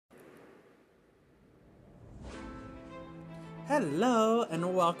Hello,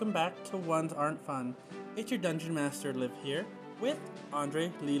 and welcome back to Ones Aren't Fun. It's your Dungeon Master Liv here with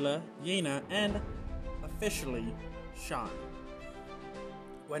Andre, Leela, Yena, and officially Sean.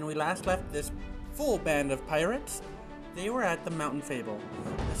 When we last left this full band of pirates, they were at the Mountain Fable.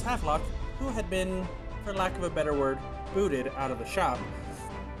 This Havelock, who had been, for lack of a better word, booted out of the shop,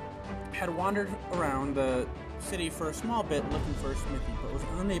 had wandered around the city for a small bit looking for a smithy, but was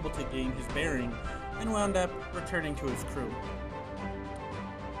unable to gain his bearing and wound up returning to his crew.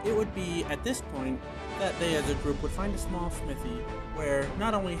 It would be at this point that they as a group would find a small smithy where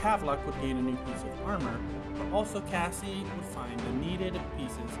not only Havelock would gain a new piece of armor, but also Cassie would find the needed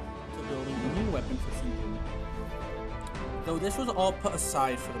pieces to building a new weapon for Sinjin. Though this was all put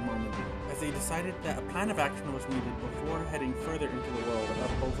aside for the moment, as they decided that a plan of action was needed before heading further into the world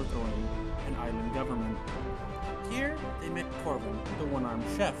of overthrowing an island government. Here, they met Corvin, the one-armed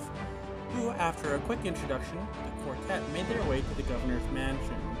chef, who, after a quick introduction, the quartet made their way to the governor's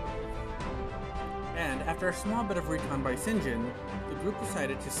mansion. And after a small bit of recon by Sinjin, the group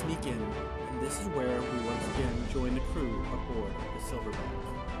decided to sneak in, and this is where we once again join the crew aboard the Silverback.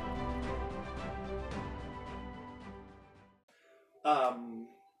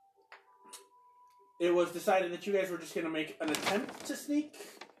 It was decided that you guys were just going to make an attempt to sneak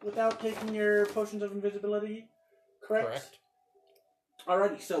without taking your potions of invisibility, correct?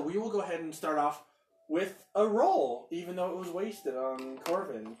 Alrighty, so we will go ahead and start off with a roll, even though it was wasted on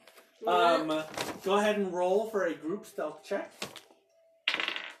Corvin. Go ahead and roll for a group stealth check.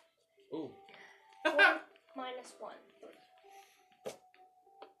 Ooh. 4 minus 1.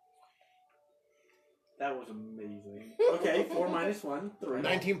 That was amazing. Okay, 4 minus 1, 3.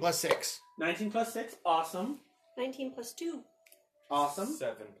 19 plus 6. 19 plus 6, awesome. 19 plus 2. Awesome.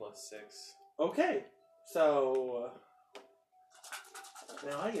 7 plus 6. Okay, so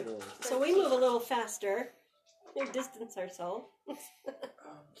now I get a roll. So we move a little faster and distance ourselves.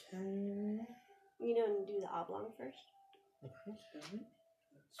 Okay. You know, and do the oblong first. Okay.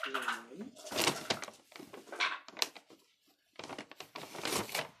 That's right.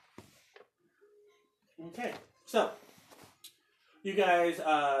 Okay, so you guys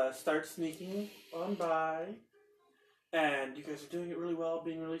start sneaking on by, and you guys are doing it really well,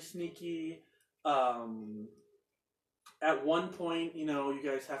 being really sneaky. At one point, you know, you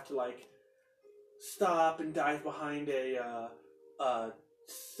guys have to like stop and dive behind a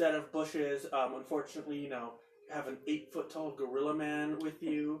set of bushes. Unfortunately, you know, you have an 8-foot tall gorilla man with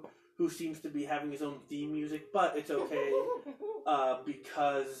you who seems to be having his own theme music, but it's okay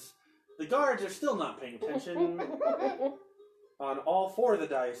because the guards are still not paying attention. On all 4 of the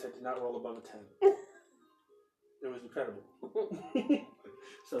dice, I did not roll above a 10. It was incredible.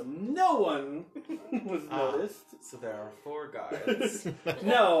 So no one was noticed. So there are 4 guys.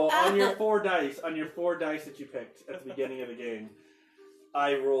 No, on your 4 dice that you picked at the beginning of the game,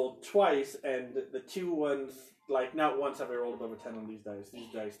 I rolled twice, and the 2 ones, like, not once have I rolled above a 10 on these dice.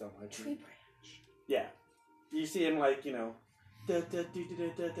 These dice don't like me. Yeah. You see him, like, you know, doing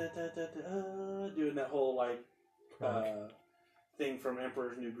that whole, like, thing from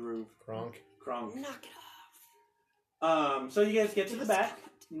Emperor's New Groove. Kronk. Knock it off. So you guys get to the back,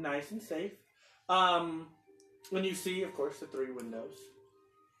 nice and safe. When you see, of course, the 3 windows.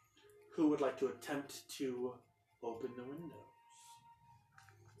 Who would like to attempt to open the windows?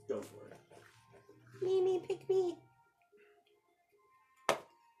 Go for it. Me, pick me.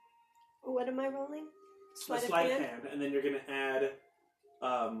 What am I rolling? Sleight of hand, and then you're going to add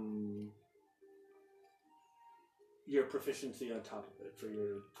your proficiency on top of it for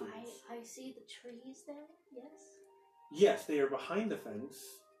your tools. I see the trees there, yes? Yes, they are behind the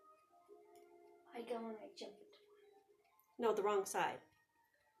fence. I go and I jump into No, the wrong side.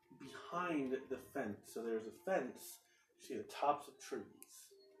 Behind the fence. So there's a fence. You see the tops of trees.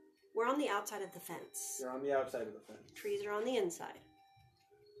 We're on the outside of the fence. You're on the outside of the fence. Trees are on the inside.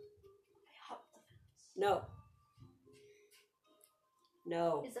 I hop the fence. No.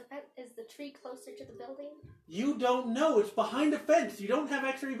 No. Is the tree closer to the building? You don't know. It's behind a fence. You don't have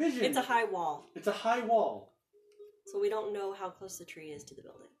X-ray vision. It's a high wall. It's a high wall. So we don't know how close the tree is to the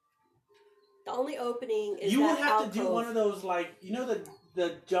building. The only opening is you that would have alcove. to do one of those, like, you know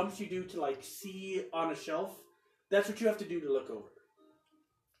the jumps you do to, like, see on a shelf? That's what you have to do to look over.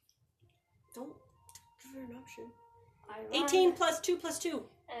 Don't give her an option. I run 18 plus 2 plus 2.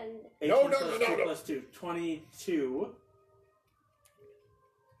 and 18 plus 2 plus 2. 22.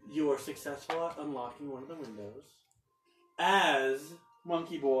 You are successful at unlocking one of the windows. As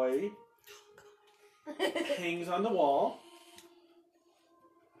Monkey Boy hangs on the wall.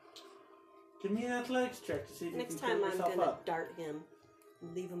 Give me an athletics check to see if Next you can time pull I'm yourself gonna up. dart him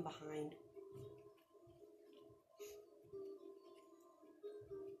and leave him behind.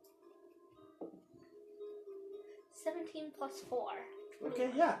 17 plus 4. Okay,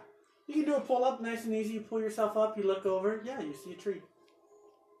 yeah. You can do a pull up, nice and easy. You pull yourself up, you look over. Yeah, you see a tree.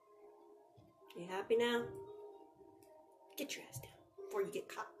 You happy now? Get your ass down before you get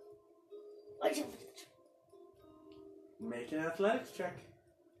caught. I jump into the tree. Make an athletics check.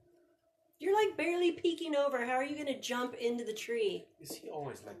 You're like barely peeking over. How are you gonna jump into the tree? Is he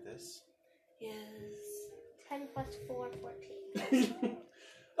always like this? Yes. 10 plus 4, 14.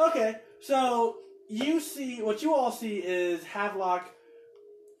 Okay, so you see, what you all see is Havelock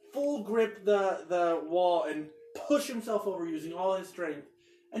full grip the wall and push himself over using all his strength.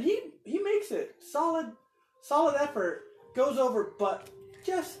 And he makes it. Solid effort. Goes over, but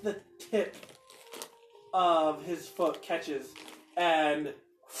just the tip of his foot catches and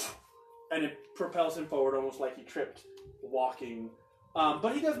it propels him forward almost like he tripped walking.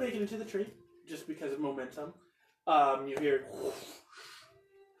 But he does make it into the tree just because of momentum. You hear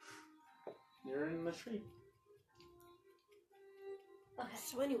you're in the tree. Okay.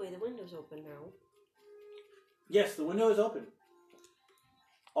 So anyway, the window's open now. Yes, the window is open.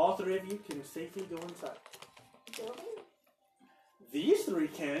 All three of you can safely go inside. Building? These three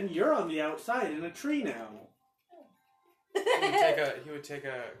can. You're on the outside in a tree now.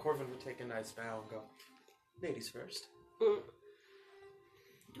 Corvin would take a nice bow and go, ladies first. Do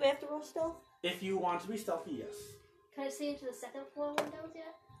we have to roll stealth? If you want to be stealthy, yes. Can I see into the second floor windows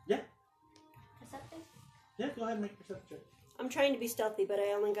yet? Yeah. Perception? Yeah, go ahead and make a perception check. I'm trying to be stealthy, but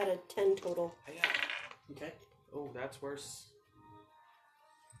I only got a 10 total. Okay. Oh, that's worse.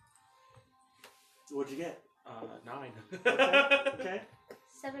 What'd you get? 9. Okay.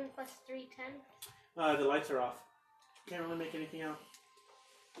 7 plus 3, 10. The lights are off. Can't really make anything out.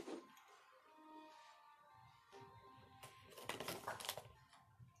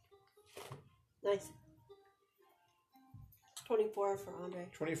 Nice. 24 for Andre.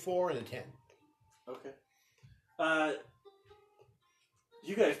 24 and a 10. Okay.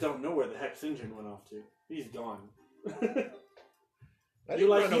 You guys don't know where the Hex engine went off to. He's gone. I didn't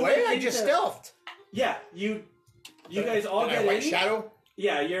run away. I just stealthed. Yeah, you guys all get White in. Shadow?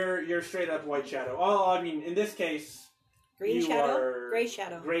 Yeah, you're straight up White Shadow. Oh, I mean, in this case, Green you shadow? are Gray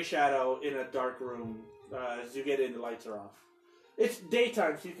shadow. Gray Shadow in a dark room. As you get in, the lights are off. It's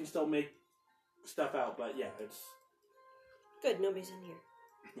daytime, so you can still make stuff out. But yeah, it's Good, nobody's in here.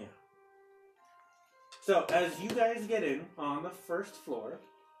 yeah. So as you guys get in on the first floor,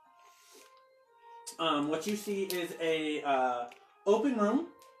 what you see is a open room.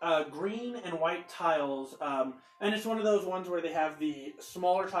 Green and white tiles, and it's one of those ones where they have the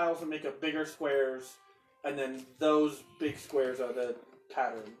smaller tiles that make up bigger squares, and then those big squares are the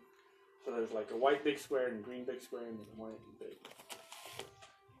pattern. So there's like a white big square and a green big square and a white and big.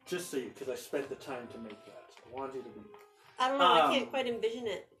 Just so you, because I spent the time to make that. I wanted you to be. I don't know, I can't quite envision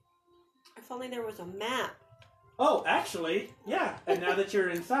it. If only there was a map. Oh, actually, yeah. And now that you're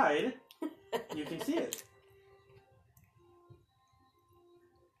inside, you can see it.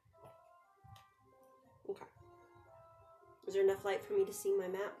 Okay. Is there enough light for me to see my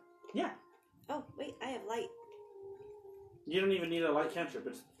map? Yeah. Oh, wait, I have light. You don't even need a light cantrip.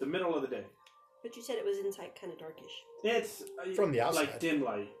 It's the middle of the day. But you said it was inside kind of darkish. It's From the outside. like dim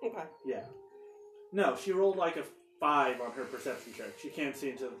light. Okay. Yeah. No, she rolled like a 5 on her perception check. She can't see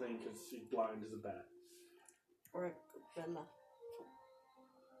into the thing because she's blind as a bat. Or a gorilla.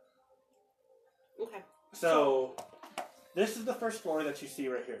 Okay. So, this is the first floor that you see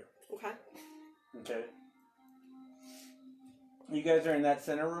right here. Okay. Okay. You guys are in that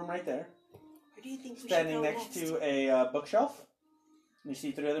center room right there. Where do you think we Standing should go next next? to a bookshelf. And you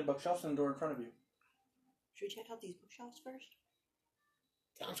see 3 other bookshelves and a door in front of you. Should we check out these bookshelves first?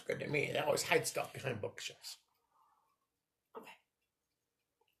 Sounds good to me. They always hide stuff behind bookshelves. Okay.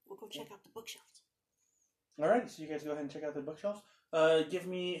 We'll go check out the bookshelves. Alright, so you guys go ahead and check out the bookshelves. Give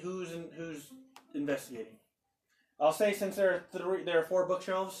me who's investigating. I'll say since there are 4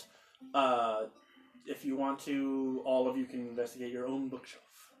 bookshelves, if you want to, all of you can investigate your own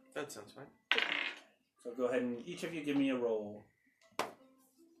bookshelf. That sounds fine. So go ahead and each of you give me a roll.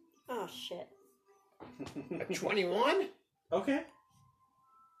 Oh, shit. A 21 Okay.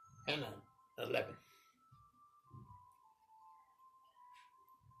 and an 11.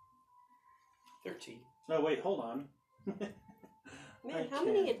 13. Oh, wait, hold on. Man, I how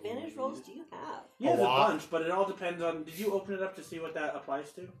many can't advantage rolls do you have? He has a lot. bunch, but it all depends on... Did you open it up to see what that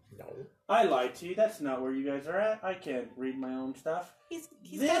applies to? No. I lied to you. That's not where you guys are at. I can't read my own stuff. He's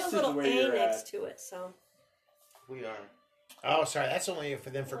This got is a little where A you're next at. to it, so... We are. Oh, sorry. That's only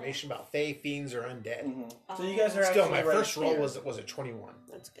for the information about fae, fiends, or undead. Mm-hmm. So you guys are Still, actually my right first roll here. was a 21.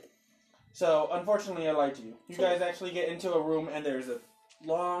 That's good. So, unfortunately, I lied to you. You guys actually get into a room, and there's a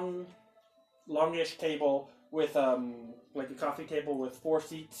longish table with like a coffee table with 4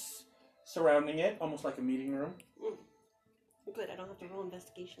 seats surrounding it, almost like a meeting room. Good, I don't have to roll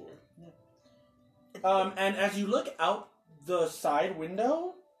investigation now. And as you look out the side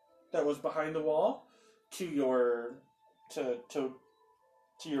window that was behind the wall to your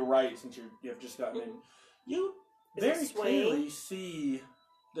your right, since you have just gotten in, you very clearly see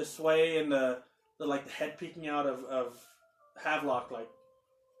the sway and the like the head peeking out of Havelock, like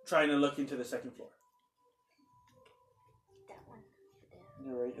trying to look into the second floor. That one.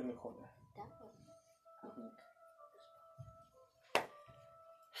 You're right in the corner. That one.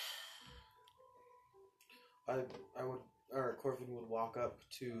 I would, or Corvin would walk up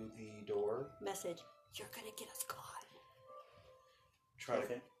to the door. Message. You're gonna get us caught. Try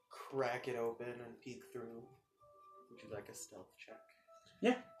to crack it open and peek through. Would you like a stealth check?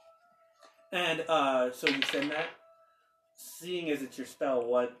 Yeah. And so you send that. Seeing as it's your spell,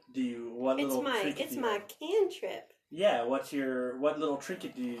 what little trinket do It's you my have? cantrip. Yeah, what little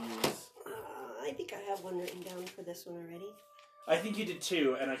trinket do you use? I think I have one written down for this one already. I think you did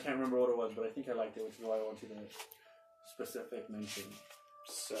too, and I can't remember what it was, but I think I liked it, which is why I want you to specific mention.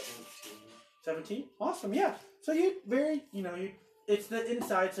 17. 17? Awesome, yeah. So you it's the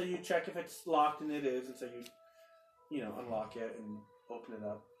inside, so you check if it's locked, and it is, and so you unlock it and open it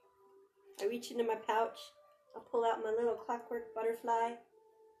up. I reach into my pouch, I pull out my little clockwork butterfly,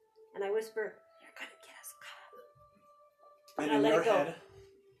 and I whisper, "You're gonna get us caught." And I in let your it go. head,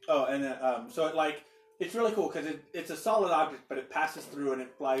 so it's really cool because it's a solid object, but it passes through and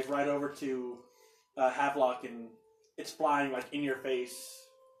it flies right over to Havelock, and it's flying like in your face.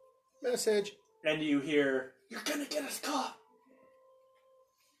 Message. And you hear, "You're gonna get us caught."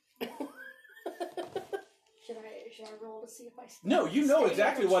 Should I roll to see if I? No, you know stay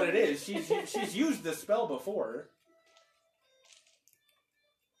exactly in what the it is. She's used the spell before.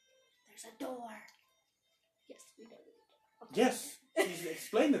 There's a door. Yes, we know. Okay. Yes, she's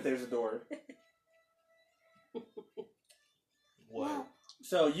explained that there's a door. What? Well,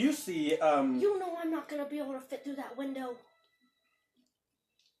 So you see, you know I'm not gonna be able to fit through that window.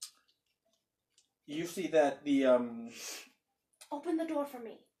 you see that the Open the door for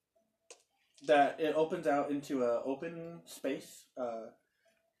me. that it opens out into a open space.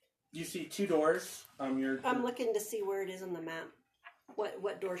 You see 2 doors. I'm looking to see where it is on the map.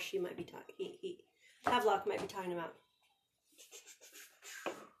 What door she might be talking. Havelock might be talking about.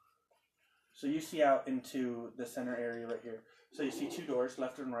 So you see out into the center area right here. So you see 2 doors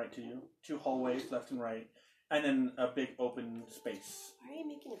left and right to you, 2 hallways left and right, and then a big open space. Why are you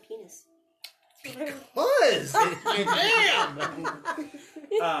making a penis? Because I am.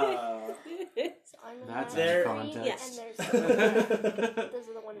 So I'm in That's the there- tree, context. And there's those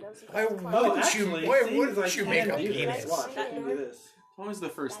are the windows. You Why guys climb. wouldn't actually, why seeing wouldn't as I you can make a do this, penis? Watch, I can do this. What was the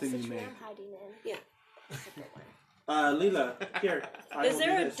first That's thing the you tree made? I'm hiding in. Yeah. That's the door. Leela, here. I Is will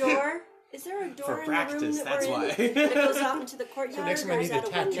there do a this. door? Is there a door For in practice, the room that that's we're why. in that goes out into the courtyard? So next time I or need is to that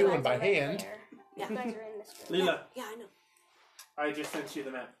a tattoo window? him by Right hand. there. Yeah. You guys are in this room. Leela, Yeah, I know. I just sent you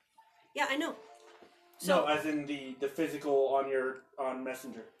the map. Yeah, I know. No, as in the physical on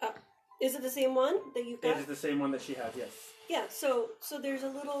Messenger. Is it the same one that you've It got? is the same one that she has. Yes. Yeah. So there's a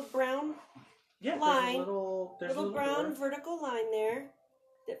little brown, Yeah. Line. There's a little brown door. vertical line there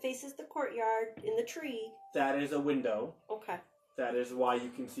that faces the courtyard in the tree. That is a window. Okay. That is why you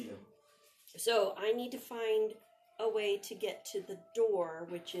can see him. So I need to find a way to get to the door,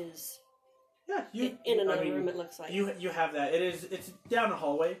 which is Yeah, in another room. It looks like. You have that. It's down a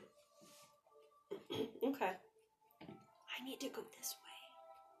hallway. Okay. I need to go this way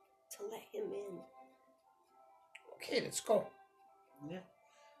to let him in. Okay, let's go. Yeah.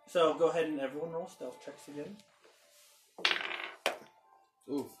 So go ahead and everyone roll stealth checks again.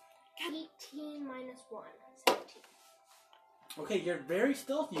 Ooh. 18 minus 1. 17. Okay, you're very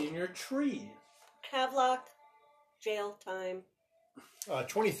stealthy in your tree. Havelock, jail time.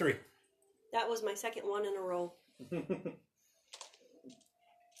 23. That was my second one in a row.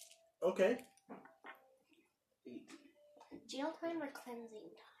 Okay. Jail time or cleansing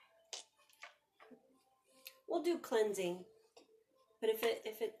time? We'll do cleansing, but if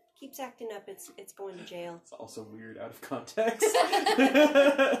it keeps acting up, it's going to jail. It's also weird out of context.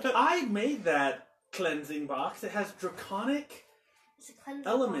 I made that cleansing box. It has draconic It's a cleansing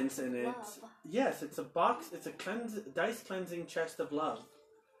elements box of in it. love. Yes, it's a box. It's a dice cleansing chest of love.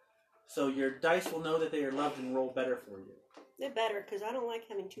 So your dice will know that they are loved and roll better for you. They're better because I don't like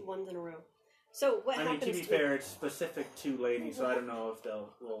having 2 1s in a row. So what I mean, happens? to be fair, it's specific to ladies, so I don't know if they'll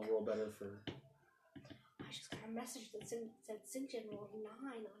roll better for. I just got a message that said Sinjin rolled 9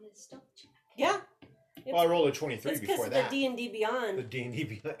 on his stealth check. Yeah. Well, I rolled a 23 It's because before of that. the D&D Beyond. The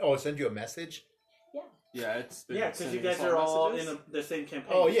D&D. Oh, it sent you a message? Yeah. Yeah, it's been Yeah, because you sending guys us are all messages. in the same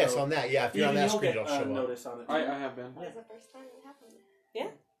campaign. Oh, yes, so on that. Yeah, if you're on even that you'll screen, get it'll show up. notice on it. I have been. That was the first time it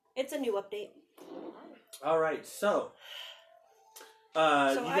happened. It's a new update. All right, so So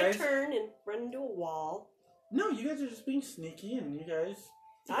you I guys. turn and run into a wall. No, you guys are just being sneaky, and you guys.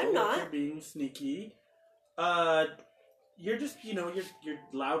 I'm know that not. You're being sneaky. You're just you're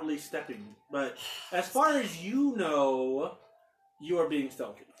loudly stepping, but as far as you know, you are being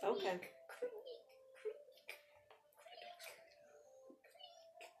stealthy. Okay.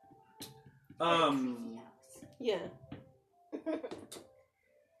 Yeah.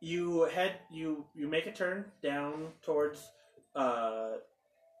 You make a turn down towards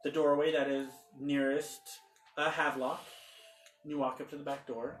the doorway that is nearest Havelock. You walk up to the back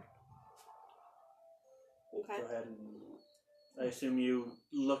door. Okay. Go ahead and I assume you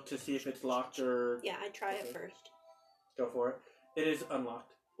look to see if it's locked or Yeah, I try it first. go for it. It is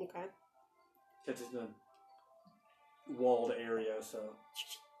unlocked Okay. because it's in a walled area, so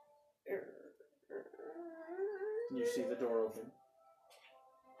you see the door open.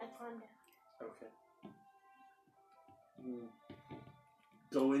 I climbed down. Okay. You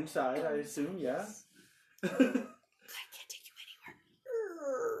go inside, I assume, yeah? I can't take you anywhere.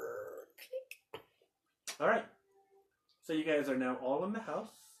 Alright. So you guys are now all in the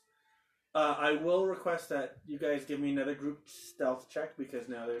house. I will request that you guys give me another group stealth check because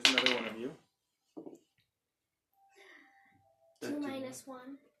now there's another one of you. 2 minus 1.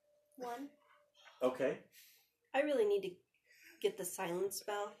 1. Okay. I really need to get the silence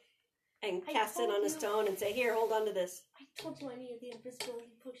spell and I cast it told on a you. stone and say, "Here, hold on to this." I told you I needed the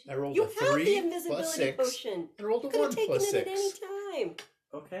invisibility potion. I rolled You a have 3 the plus invisibility 6. potion. I rolled a You could 1 have taken plus it 6. at any time.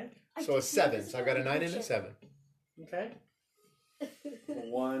 Okay. I So a took the 7. So I got a 9 and a invisibility 7. Okay.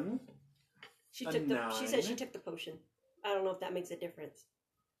 1. She A took the. She said 9. she took the potion. I don't know if that makes a difference.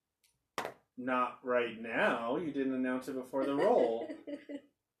 Not right now. You didn't announce it before the roll.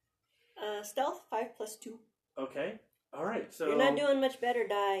 Stealth 5 plus 2. Okay. Alright, so You're not doing much better,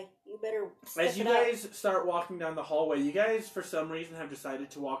 Die. You better step as you it up. guys start walking down the hallway, you guys, for some reason, have decided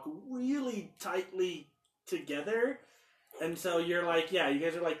to walk really tightly together. And so you're like, yeah, you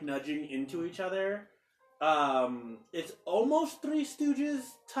guys are like nudging into each other. It's almost Three Stooges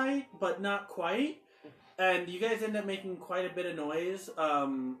tight, but not quite. And you guys end up making quite a bit of noise.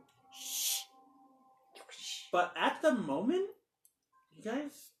 But at the moment, you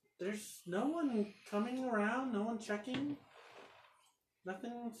guys, there's no one coming around, no one checking.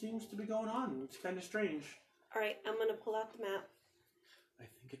 Nothing seems to be going on. It's kind of strange. All right, I'm gonna pull out the map. I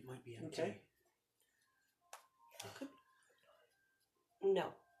think it might be empty. Okay.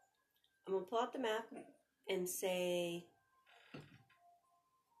 No, I'm gonna pull out the map and say,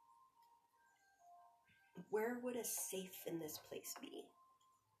 where would a safe in this place be?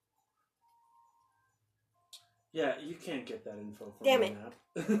 Yeah, you can't get that info from Damn the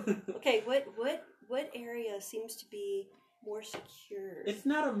it. map. Okay, what area seems to be more secure? It's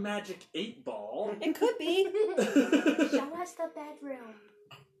not a magic 8-ball. It could be. Show us the bedroom.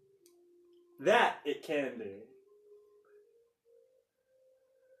 That it can do.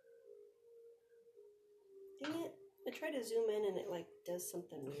 Dang it! I try to zoom in and it like does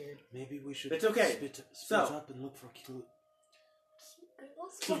something weird. Maybe we should It's okay. split So- up and look for clue.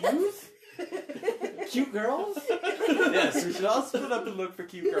 Cute? Cute girls? Yes, we should all split up and look for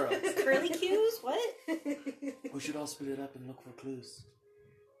cute girls. Curly cues? What? We should all split up and look for clues.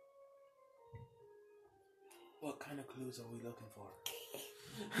 What kind of clues are we looking for?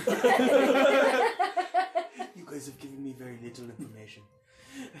 You guys have given me very little information.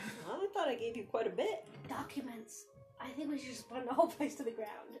 I thought I gave you quite a bit. Documents. I think we should just burn the whole place to the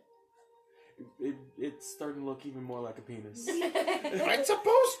ground. It's starting to look even more like a penis. It's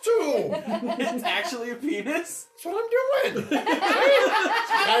supposed to! It's actually a penis? That's what I'm doing!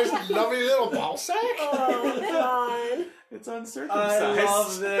 Guys, lovely little ball sack? Oh, God. It's uncircumcised. I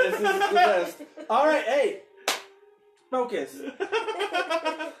love this. This is the best. Alright, hey. Focus.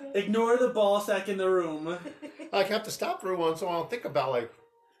 Ignore the ball sack in the room. I have to stop for once so I don't think about, like,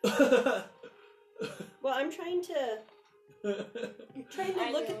 Well, I'm trying to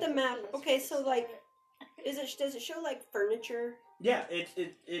I look know at the it's map. ridiculous. Okay, so like, does it show like furniture? Yeah, it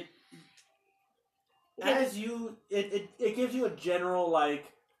as you it gives you a general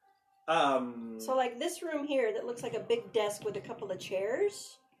like So like this room here that looks like a big desk with a couple of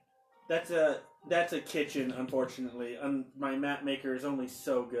chairs. that's a kitchen, unfortunately. My map maker is only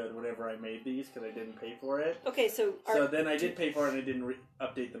so good whenever I made these because I didn't pay for it. Okay, so So then I did pay for it and I didn't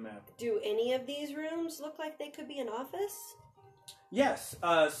update the map. do any of these rooms look like they could be an office? Yes.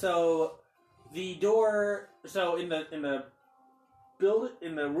 So the door. So in the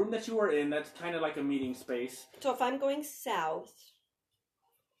in the room that you were in, that's kind of like a meeting space. So if I'm going south,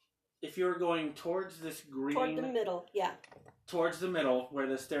 If you're going towards this green, toward the middle, yeah. towards the middle where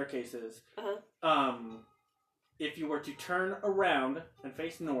the staircase is, Uh-huh. if you were to turn around and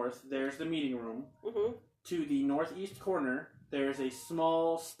face north, there's the meeting room. Mm-hmm. To the northeast corner, there's a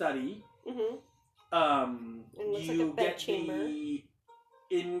small study. Mm-hmm. It looks like You a get bedchamber. the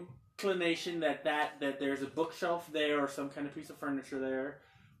inclination that there's a bookshelf there or some kind of piece of furniture there.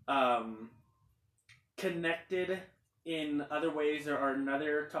 Connected in other ways, there are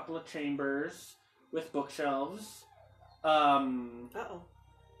another couple of chambers with bookshelves. Uh-oh.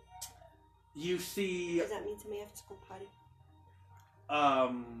 You see, Does that mean somebody has to go potty?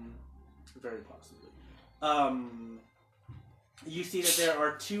 very possibly. You see that there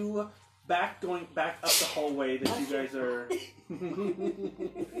are two going back up the hallway that you guys are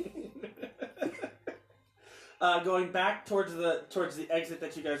going back towards the exit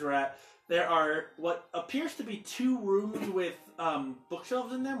that you guys were at. There are what appears to be two rooms with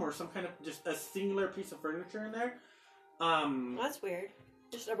bookshelves in them, or some kind of just a singular piece of furniture in there. That's weird.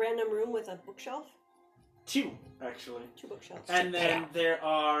 Just a random room with a bookshelf? Two, actually. 2 bookshelves. And then there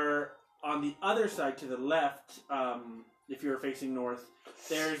are, on the other side to the left, if you're facing north,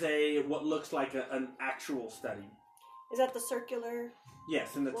 there's what looks like an actual study. Is that the circular?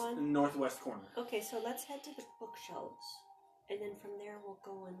 Yes, in the One. northwest corner. Okay, so let's head to the bookshelves. And then from there we'll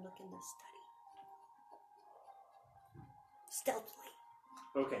go and look in the study. Stealthily.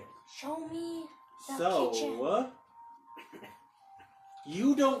 Okay. Show me the So, kitchen.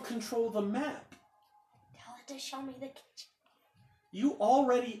 you don't control the map. Tell it to show me the kitchen. You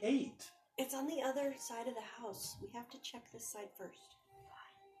already ate. It's on the other side of the house. We have to check this side first.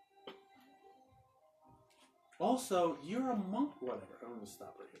 Also, you're a monk. Whatever. I'm going to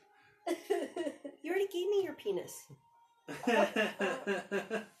stop right You already gave me your penis. here.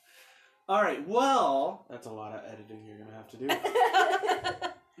 All right. Well, That's a lot of editing you're gonna have to do.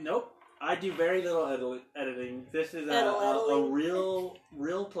 nope. I do very little editing. This is a Editing.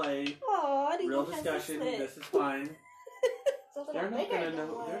 real play, Aw, I didn't real know discussion. that's This is fine. It's a little They're not bigger gonna than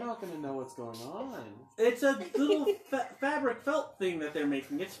know. what- They're not gonna know what's going on. It's a little fabric felt thing that they're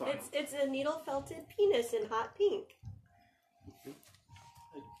making. It's fine. It's a needle felted penis in hot pink.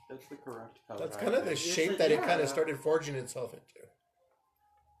 That's the correct color. That's I kind of the think. shape that it kind yeah. of started forging itself into.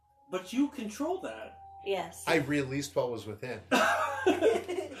 But you control that. Yes. I released what was within.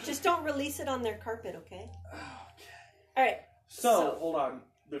 Just don't release it on their carpet, okay? All right. So, hold on.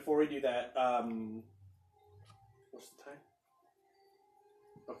 Before we do that, what's the time?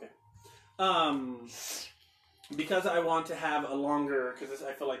 Okay. Because I want to have a longer, because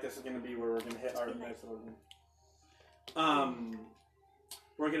I feel like this is going to be where we're going to hit our episode.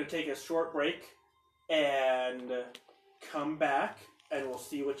 We're going to take a short break and come back, and we'll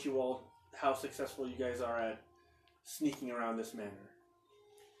see how successful you guys are at sneaking around this manor.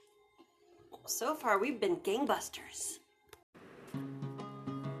 So far, we've been gangbusters.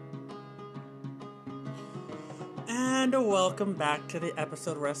 And welcome back to the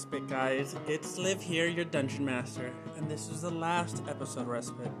episode respite, guys. It's Liv here, your dungeon master, and this is the last episode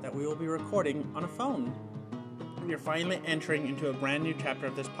respite that we will be recording on a phone. We are finally entering into a brand new chapter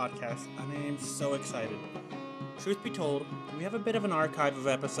of this podcast, and I am so excited. Truth be told, we have a bit of an archive of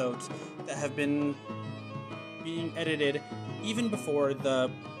episodes that have been being edited even before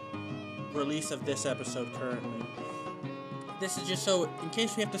the release of this episode currently. This is just so, in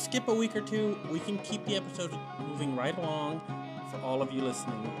case we have to skip a week or two, we can keep the episodes moving right along for all of you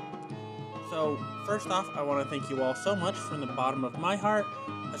listening. So, first off, I want to thank you all so much from the bottom of my heart,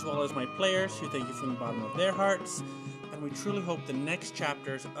 as well as my players, who thank you from the bottom of their hearts. And we truly hope the next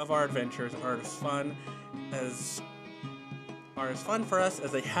chapters of our adventures are as fun for us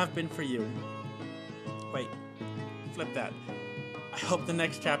as they have been for you. Wait, flip that. I hope the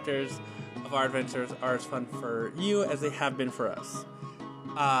next chapters of our adventures are as fun for you as they have been for us.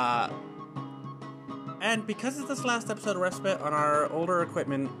 And because it's this last episode of Respite on our older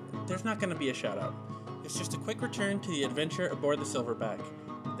equipment, there's not going to be a shout out. It's just a quick return to the adventure aboard the Silverback.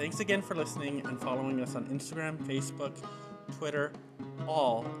 Thanks again for listening and following us on Instagram, Facebook, Twitter,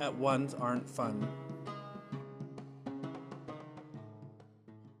 all at Ones Aren't Fun.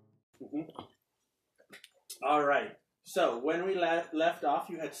 All right. So when we left off,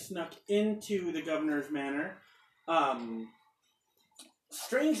 you had snuck into the governor's manor.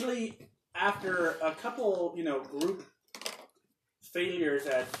 Strangely, after a couple, group failures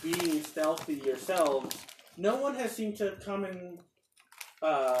at being stealthy yourselves, no one has seemed to come and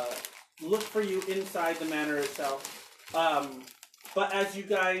look for you inside the manor itself. But as you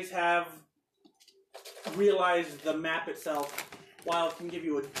guys have realized the map itself while it can give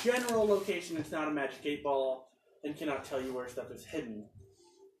you a general location, it's not a magic 8-ball and cannot tell you where stuff is hidden.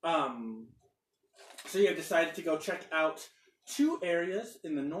 So you have decided to go check out 2 areas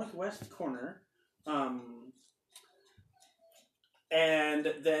in the northwest corner.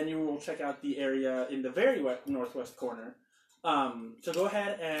 And then you will check out the area in the very northwest corner. So go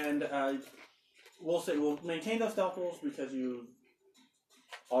ahead and we'll maintain those stealth rolls because you've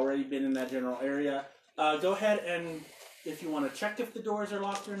already been in that general area. Go ahead and if you want to check if the doors are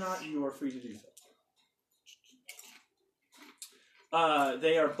locked or not, you are free to do so.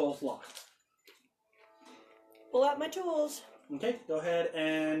 They are both locked. Pull out my tools. Okay, go ahead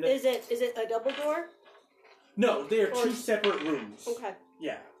and... Is it a double door? No, they are 2 separate rooms. Okay.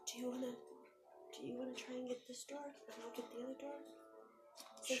 Yeah. Do you wanna try and get this door, and I'll get the other door?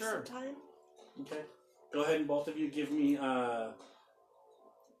 Save Sure. some time. Okay. Go ahead and both of you give me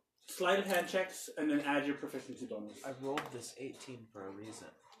sleight of hand checks and then add your proficiency bonus. I rolled this 18 for a reason.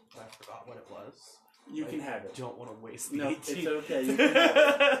 I forgot what it was. You can have it. Don't want to waste the No, 18. it's okay. You can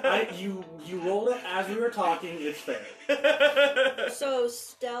have it. You rolled it as we were talking. It's fair. So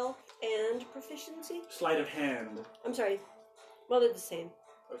stealth and proficiency. Sleight of hand. I'm sorry. Well, they're the same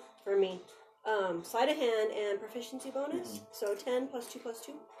for me. Sleight of hand and proficiency bonus. So 10 plus 2 plus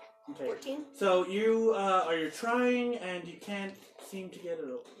 2. Okay. 14. So you're trying and you can't seem to get it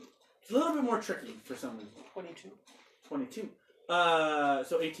open. It's a little bit more tricky for some reason. 22. 22.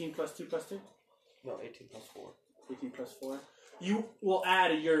 So 18 plus 2 plus 2? No, 18 plus 4. 18 plus 4. You will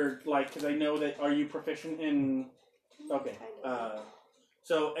add your, because I know that, are you proficient in, okay.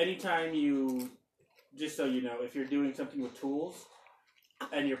 So anytime you, just so you know, if you're doing something with tools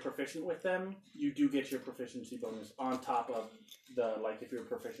and you're proficient with them, you do get your proficiency bonus on top of the, if you're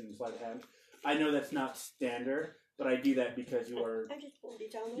proficient in sleight of hand. I know that's not standard, but I do that because you're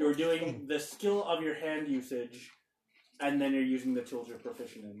doing the skill of your hand usage and then you're using the tools you're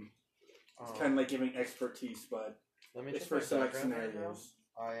proficient in. It's kind of like giving expertise, but Let me it's check for my select background right scenarios.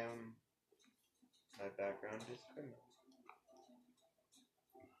 now. I am. My background is criminal.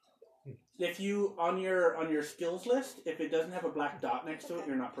 If you on your skills list, if it doesn't have a black dot next to it,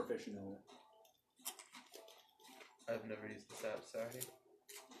 you're not proficient in it. I've never used this app, sorry.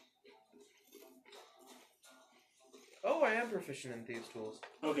 Oh, I am proficient in Thieves' Tools.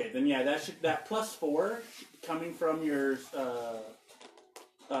 Okay, then yeah, that plus 4 coming from your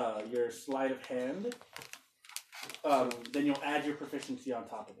sleight of hand. Then you'll add your proficiency on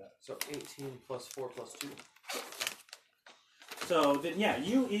top of that. So 18 plus 4 plus 2. So then, yeah,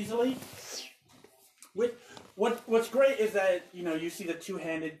 you easily. With what's great is that you see the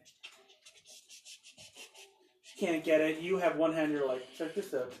two-handed. Can't get it. You have one hand. You're like, check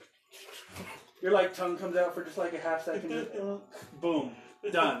this out. Your tongue comes out for just a half second. Just, boom,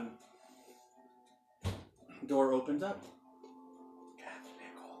 done. Door opens up.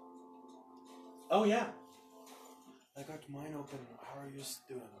 Oh yeah. I got mine open. How are you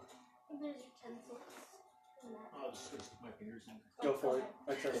doing? There's utensils in that. I'll just stick my fingers in. Go for it.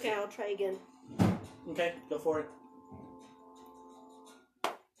 I trust Okay, I'll try again. you. Okay, go for it.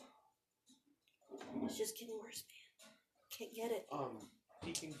 It's just getting worse, man. Can't get it.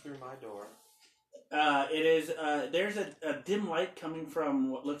 Peeking through my door. It is. There's a dim light coming from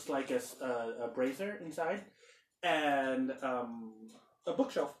what looks like a brazier inside, and a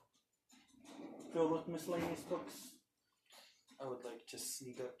bookshelf filled with miscellaneous books. I would like to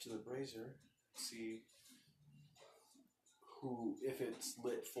sneak up to the brazier, see if it's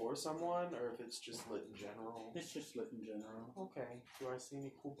lit for someone or if it's just lit in general. It's just lit in general. Okay. Do I see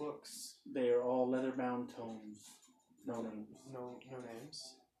any cool books? They are all leather-bound tomes. No names. No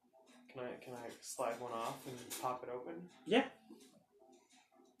names. Can I slide one off and pop it open? Yeah.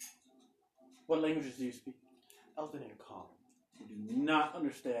 What languages do you speak? Elven and Common. You do not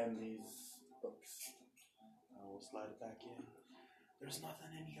understand these books. I will slide it back in. There's nothing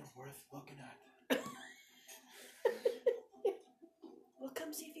in here worth looking at. Well,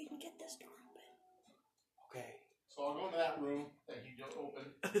 come see if you can get this door open. Okay. So I'll go into that room that you don't open.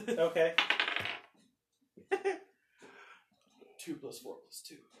 Okay. 2 plus 4 plus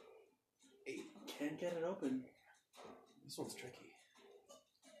 2. 8. Can't get it open. This one's tricky.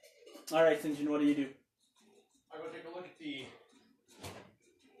 All right, St. John, what do you do? I go take a look at the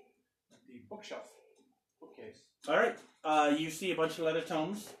bookshelf, bookcase. All right. You see a bunch of leather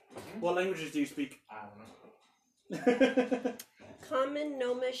tomes. What languages do you speak? I don't know. Common,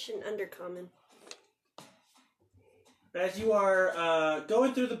 Gnomish, and Undercommon. As you are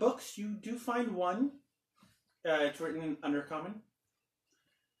going through the books, you do find one. It's written in Undercommon.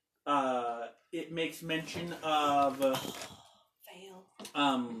 It makes mention of Fail.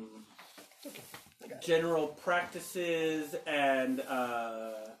 general practices and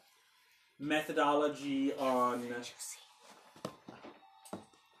methodology on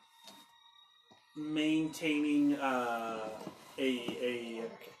maintaining a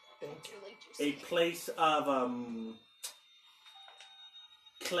place of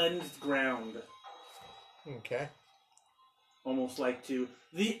cleansed ground. Okay. Almost like to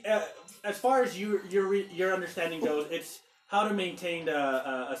the as far as your understanding goes, it's how to maintain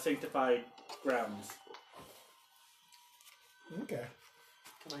a sanctified grounds. Okay.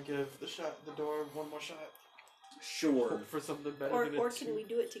 Can I give the door one more shot? Sure. Hope for something better Or than or it's can we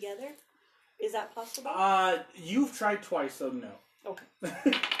do it together? Is that possible? You've tried twice, so no. Okay.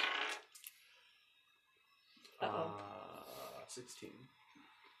 16.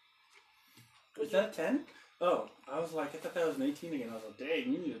 Was that a 10? Oh, I was like, I thought that was an 18 again. I was like,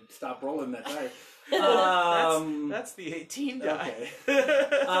 dang, you need to stop rolling that die. That's the 18 die.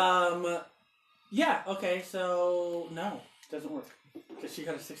 Okay. Yeah, okay, so no, it doesn't work. Because she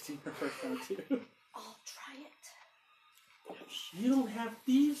got a 16 her first time, too. I'll try it. You don't have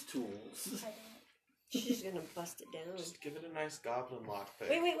these tools. I don't. She's gonna bust it down. Just give it a nice goblin lockpick.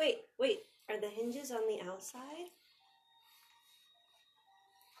 Wait. Are the hinges on the outside?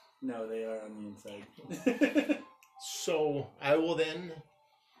 No, they are on the inside. So I will then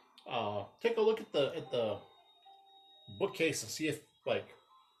take a look at the bookcase and see if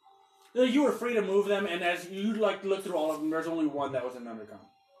No, you were free to move them, and as you look through all of them, there's only one that was an underground.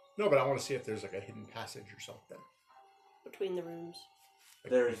 no, but I want to see if there's like a hidden passage or something. Between the rooms.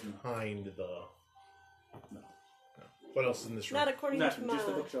 Like There is none. behind the. No. What else is in this room? Not according Nothing, to just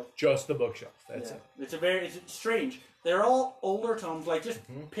the my. bookshelf. Just the bookshelf. That's Yeah. it. It's strange. They're all older tomes, like just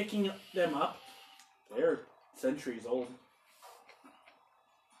Mhm. picking them up. They're centuries old.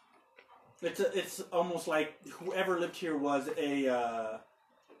 It's almost like whoever lived here was a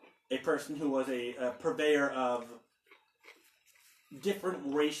person who was a purveyor of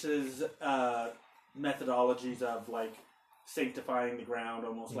different races, methodologies of like sanctifying the ground,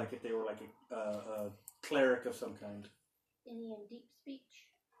 almost like if they were like a cleric of some kind. Any in deep speech?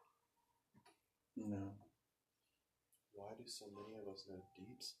 No. Why do so many of us know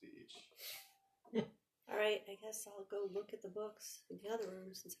deep speech? Alright, I guess I'll go look at the books in the other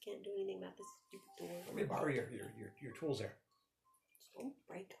room since I can't do anything about this stupid door. Let me borrow your tools there. Don't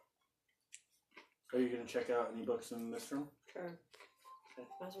break them. Are you going to check out any books in this room? Sure.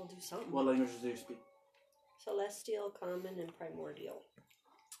 Might as well do something. What languages do you speak? Celestial, Common, and Primordial.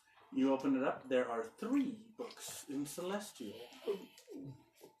 You open it up. There are 3 books in Celestial.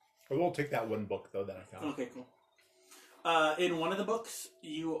 I will take that one book though that I found. Okay, cool. In one of the books,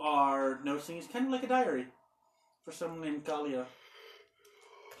 you are noticing it's kind of like a diary for someone named Kalia.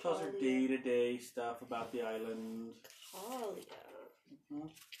 Tells her Kalia. day-to-day stuff about the island. Kalia.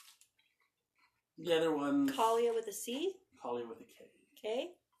 The other one's Kalia with a C? Kalia with a K.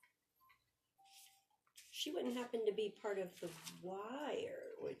 Okay. She wouldn't happen to be part of the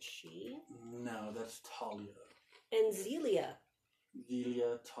Wire, would she? No, that's Talia. And Zelia.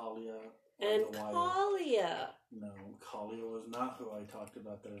 Zelia, Talia, And the Wire. Kalia. No, Kalia was not who I talked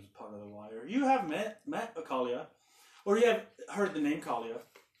about that as part of the Wire. You have met a Kalia. Or you have heard the name Kalia.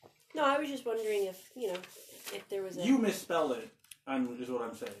 No, I was just wondering if, if there was a... You misspelled it, is what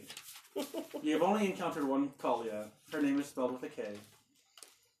I'm saying. You have only encountered one Kalia. Her name is spelled with a K.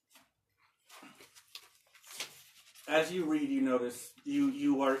 As you read, you notice,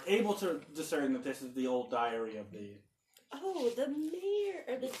 you are able to discern that this is the old diary of the... Oh, the mayor,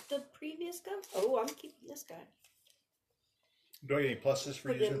 or the previous guy? Oh, I'm keeping this guy. Do I get any pluses for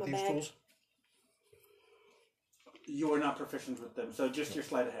Put it using in my these bag. tools? You are not proficient with them, so just your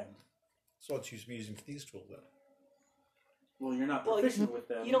sleight of hand. So let's use me using these tools then. Well, you're not Well, proficient with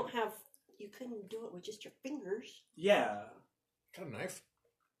them. You don't have... You couldn't do it with just your fingers. Yeah, Got a knife?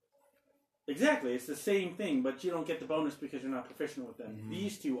 exactly. It's the same thing, but you don't get the bonus because you're not proficient with them.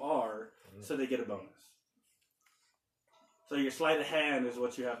 These two are, so they get a bonus. So your sleight of hand is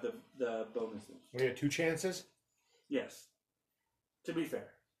what you have the bonuses. We had 2 chances? Yes. To be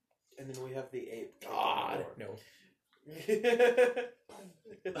fair. And then we have the ape. God, no.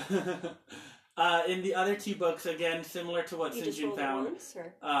 In the other 2 books, again, similar to what You just Sinjin rolled it found. once,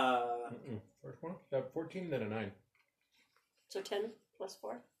 or... First one? 14, then a 9. So 10 plus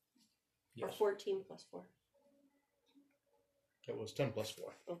 4? Or Yes. 14 plus 4? It was 10 plus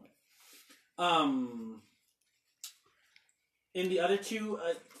 4. Okay. In the other 2,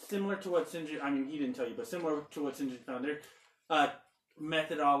 similar to what Sinjin, I mean, he didn't tell you, but similar to what Sinjin found there,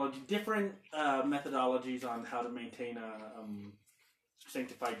 different methodologies on how to maintain a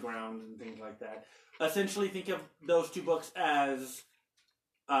sanctified ground and things like that. Essentially, think of those 2 books as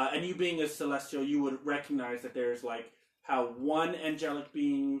And you being a celestial, you would recognize that there's like how one angelic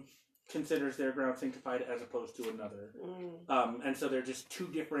being considers their ground sanctified as opposed to another. And so they're just two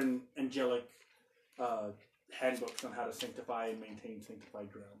different angelic handbooks on how to sanctify and maintain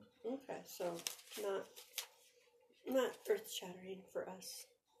sanctified ground. Okay, so not earth shattering for us,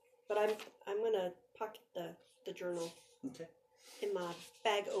 but I'm gonna pocket the journal. Okay. In my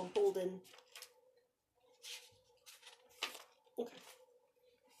bag of holding. Okay.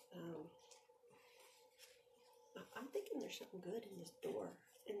 I'm thinking there's something good in this door,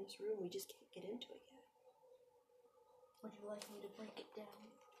 in this room. We just can't get into it yet. Would you like me to break it down?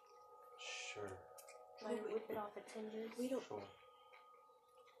 Sure. Try to rip it off its hinges? We don't. Sure.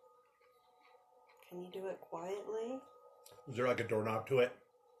 Can you do it quietly? Is there like a doorknob to it?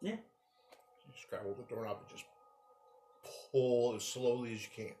 Yeah. You just grab hold of the doorknob and just pull as slowly as you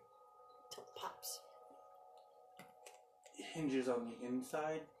can. Till it pops. Hinges on the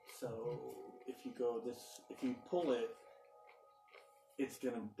inside, so if you pull it, it's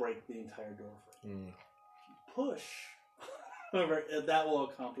gonna break the entire door for you. If you push, however, that will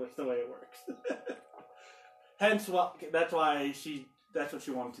accomplish the way it works. Hence, that's what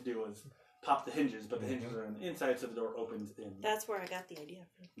she wanted to do was pop the hinges, but the hinges are on the inside, so the door opens in. That's where I got the idea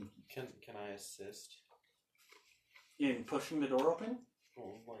from. Can I assist? In pushing the door open?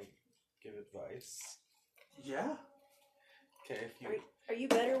 Or like give advice? Yeah. Okay, if you Are you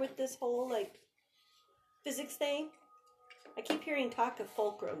better with this whole like physics thing? I keep hearing talk of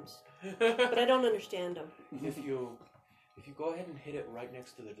fulcrums, but I don't understand them. if you go ahead and hit it right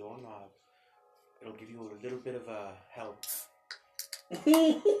next to the doorknob, it'll give you a little bit of a help.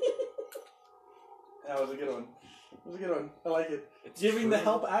 That was a good one. That was a good one. I like it. It's Giving the true.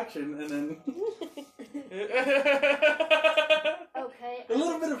 help action and then Okay. a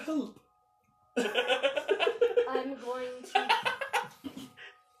little bit of help. I'm going to.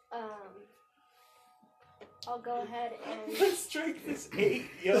 I'll go ahead and. Strength is 8,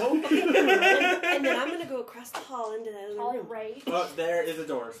 yo. And then I'm gonna go across the hall into that other I'll room. rage. Oh, there is a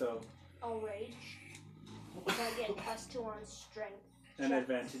door, so I'll rage. If I get +2 on strength. an check.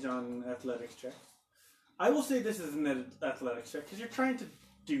 advantage on athletics checks. I will say this is an athletics check because you're trying to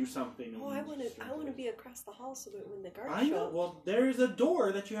do something. Oh, I want to be across the hall so that when the guards I show know. up. Well, there is a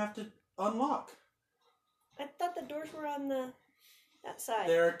door that you have to unlock. I thought the doors were on that side.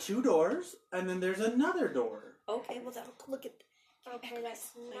 There are 2 doors, and then there's another door. Okay, well that'll look at. Okay,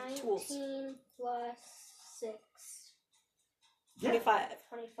 that's My tools. 19 plus 6. Yeah, 25.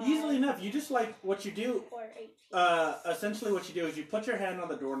 25. easily enough. You just like what you do. Or 18. Essentially what you do is you put your hand on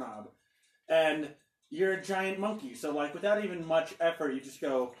the doorknob, and you're a giant monkey. So like without even much effort, you just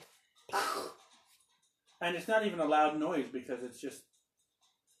go, and it's not even a loud noise because it's just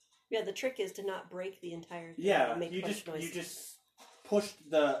Yeah, the trick is to not break the entire thing. yeah. and make You much noise. just pushed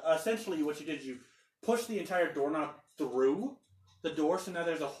the essentially what you did is you pushed the entire doorknob through the door. So now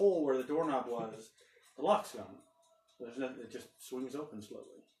there's a hole where the doorknob was. The lock's gone. There's nothing. It just swings open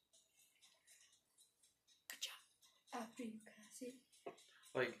slowly. After you, Cassie.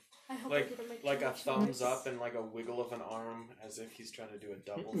 Like I hope I like didn't make like too a much thumbs noise. up and like a wiggle of an arm as if he's trying to do a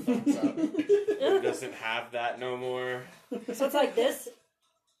double thumbs up. He doesn't have that no more. So it's like this.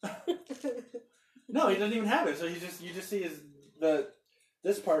 No, he doesn't even have it. So you just see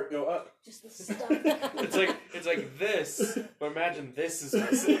this part go up. Just the stuff. It's like this, but imagine this is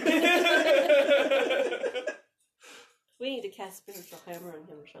missing. We need to cast spiritual hammer on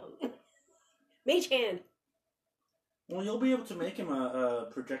him or something. Mage hand. Well, you'll be able to make him a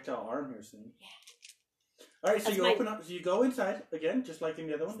projectile arm here soon. Yeah. All right, so That's you my- open up. So you go inside again, just like in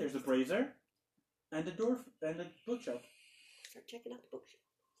the other one. There's a brazier, and a door, and a bookshelf. Start checking out the bookshelf.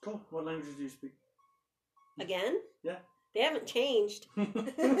 Cool. What languages do you speak? Again? Yeah. They haven't changed.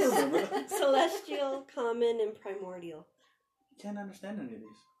 Remember that? Celestial, common, and primordial. Can't understand any of these.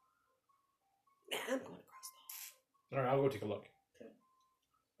 Man, I'm going across the All right, I'll go take a look.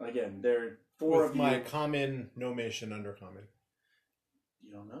 Again, there are 4 With of my you. common, gnomish, and undercommon.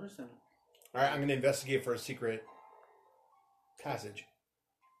 You don't notice them. All right, I'm going to investigate for a secret passage.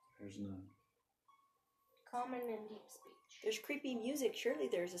 There's none. Common and deep speech. There's creepy music. Surely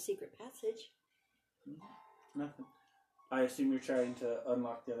there's a secret passage. Nothing. I assume you're trying to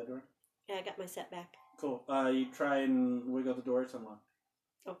unlock the other door. Yeah, I got my set back. Cool. You try and wiggle the door. It's unlocked.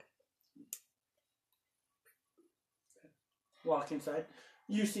 Okay. Walk inside.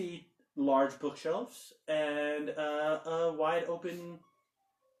 You see large bookshelves and a wide open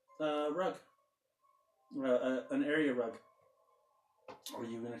rug. An area rug. Are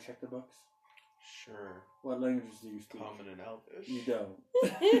you going to check the books? Sure. What languages do you speak? Common and Elvish. You don't.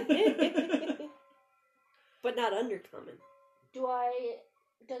 But not undercommon. Do I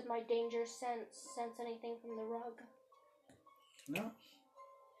Does my danger sense anything from the rug? No.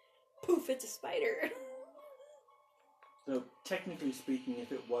 Poof! It's a spider. So technically speaking,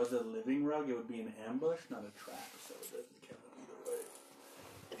 if it was a living rug, it would be an ambush, not a trap. So it doesn't count either way.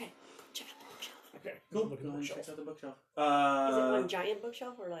 Okay, check out the bookshelf. Okay, Cool. look at Go the ahead and bookshelf. check out the bookshelf. Is it one giant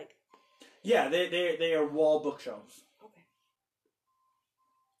bookshelf or like? Yeah, they are wall bookshelves. Okay.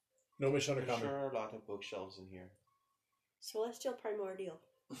 No mission There coming. sure are a lot of bookshelves in here. Celestial Primordial.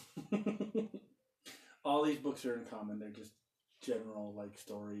 All these books are in common. They're just general like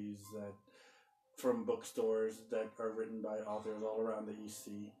stories that from bookstores that are written by authors all around the East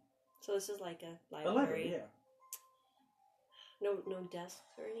Sea. So this is like a A library. library, yeah. No desks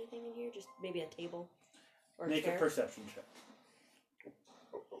or anything in here. Just maybe a table or Make a chair. a perception check.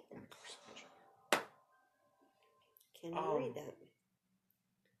 Can you read that?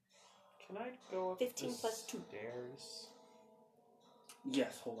 Can I go up 15 the plus 2. stairs?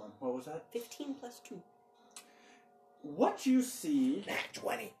 Yes, hold on. What was that? 15 plus 2. What you see... Nat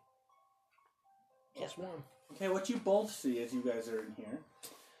 20. Plus 1. Okay, what you both see as you guys are in here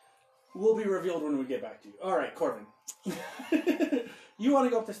will be revealed when we get back to you. Alright, Corvin. You want to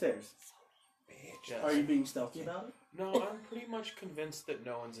go up the stairs. Yes. Are you being stealthy about it? No, I'm pretty much convinced that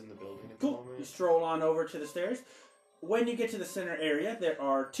no one's in the building at the Cool. You moment. stroll on over to the stairs. When you get to the center area, there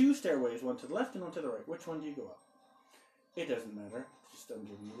are 2 stairways, one to the left and one to the right. Which one do you go up? It doesn't matter. Just I'm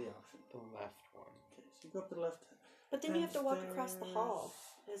giving you the option. The left one. Okay, so you go up to the left. But then you have to walk across the Downstairs. hall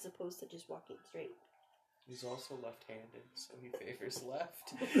as opposed to just walking straight. He's also left-handed, so he favors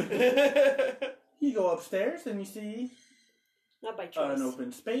left. You go upstairs and you see Not by choice. an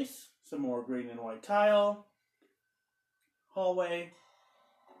open space, some more green and white tile, hallway.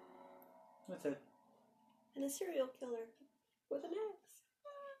 That's it. And a serial killer with an axe.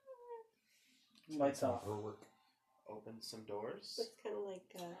 Lights off. Open some doors. Looks kind of like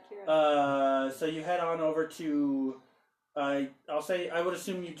Kira. So you head on over to. I'll say I would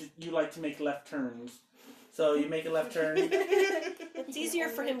assume you like to make left turns. So you make a left turn. It's easier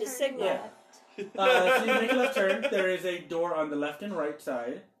for him to signal. Yeah. So you make a left turn. There is a door on the left and right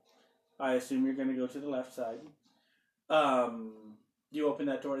side. I assume you're going to go to the left side. You open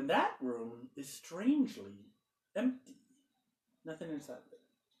that door, and that room is strangely empty. Nothing inside of it.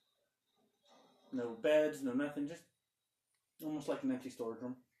 No beds, no nothing. Just almost like an empty storage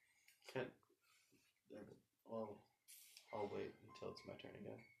room. Well, I'll wait until it's my turn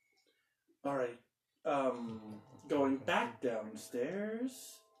again. All right. Going back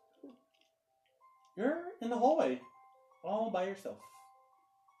downstairs. You're in the hallway, all by yourself.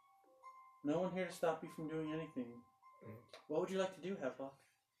 No one here to stop you from doing anything. What would you like to do, Havelock?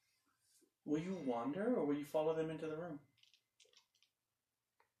 Will you wander, or will you follow them into the room?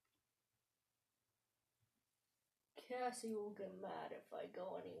 Cassie will get mad if I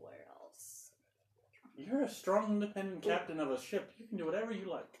go anywhere else. You're a strong, independent captain of a ship. You can do whatever you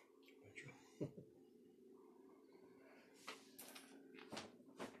like.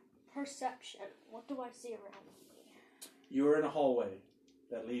 Perception. What do I see around me? You are in a hallway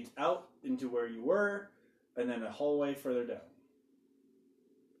that leads out into where you were, and then a hallway further down.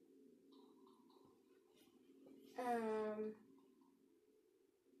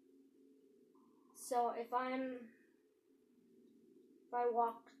 So if I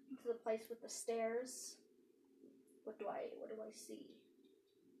walk to the place with the stairs, what do I see?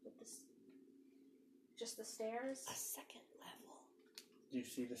 With this, just the stairs? A second level. You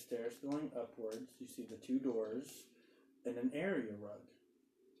see the stairs going upwards. You see the 2 doors and an area rug.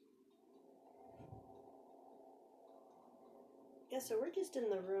 Yeah, so we're just in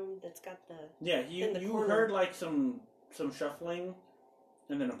the room that's got the... Yeah, in the you corner. heard like some shuffling,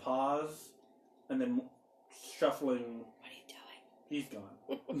 and then a pause, and then shuffling. What are you doing? He's gone.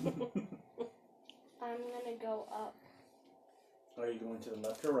 I'm gonna go up Are you going to the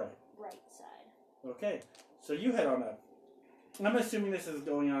left or right? right side. Okay, so you head on up. I'm assuming this is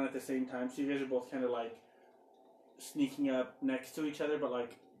going on at the same time, so you guys are both kind of like sneaking up next to each other, but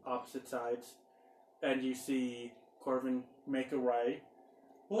like opposite sides. And you see Corvin make a right.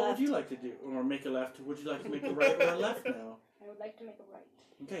 What Left. would you like to do? Or make a left? Would you like to make a right or a left now? I would like to make a right.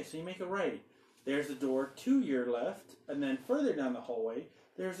 Okay, so you make a right. There's a door to your left, and then further down the hallway,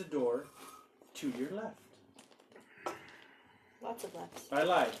 there's a door to your left. Lots of lefts. I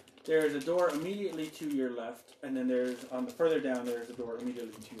lied. There's a door immediately to your left, and then there's, on the further down, there's a door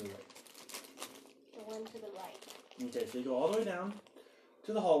immediately to your right. The one to the right. Okay, so you go all the way down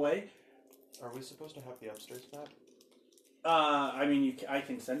to the hallway. Are we supposed to have the upstairs map? I mean, I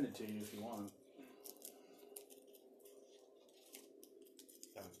can send it to you if you want.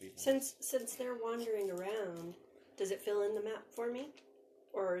 That would be nice. Since they're wandering around, does it fill in the map for me?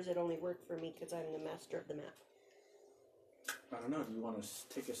 Or does it only work for me because I'm the master of the map? I don't know. Do you want to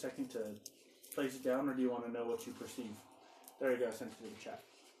take a second to place it down, or do you want to know what you perceive? There you go. I sent it to the chat.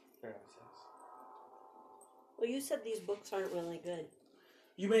 Very nice. Well, you said these books aren't really good.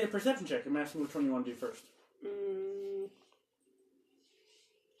 You made a perception check. I'm asking which one you want to do first. I'll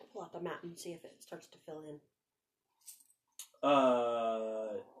pull out the map and see if it starts to fill in.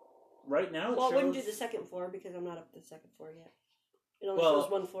 Right now, Well, it I wouldn't do shows- the second floor because I'm not up to the second floor yet. It only Well-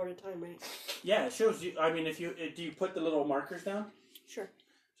 shows one floor at a time, right? Yeah, it shows you. I mean, if you do you put the little markers down? Sure.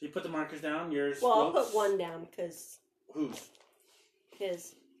 So you put the markers down. Yours. Well, I'll floats. put one down because Whose?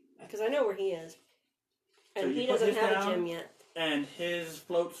 his. Because I know where he is. So And you he put doesn't his have down? a gym yet. And his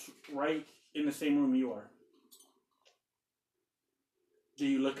floats right in the same room you are. Do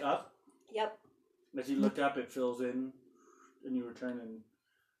you look up? Yep. As you look up, it fills in, and you return, and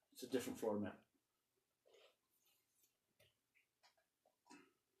it's a different floor map.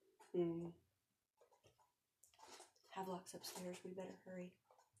 Havelock's upstairs. We better hurry.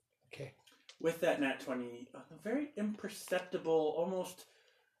 Okay. With that nat 20, a very imperceptible, almost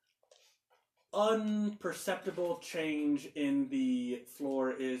unperceptible change in the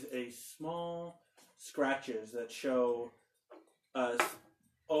floor is a small scratches that show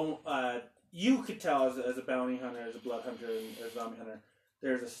you could tell as a bounty hunter, as a blood hunter, and as a zombie hunter,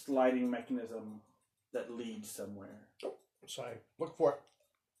 there's a sliding mechanism that leads somewhere. So I look for it.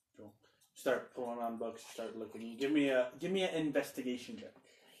 Cool. Start pulling on books, start looking. You give me an investigation check. What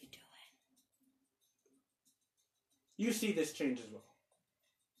are you doing? You see this change as well.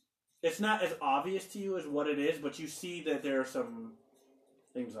 It's not as obvious to you as what it is, but you see that there are some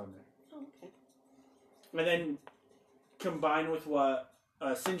things on there. Oh, okay. And then, combined with what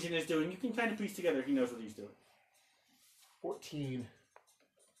St. John is doing, you can kind of piece together he knows what he's doing. 14.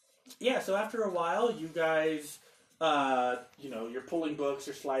 Yeah, so after a while, you guys, you're pulling books,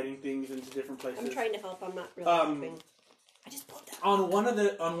 you're sliding things into different places. I'm trying to help. I'm not really helping. I just pulled that. On one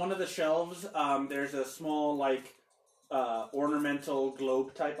of the shelves, there's a small ornamental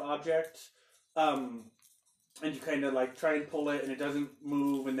globe type object, and you kind of try and pull it, and it doesn't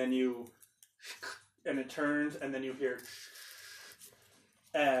move, and then and it turns, and then you hear,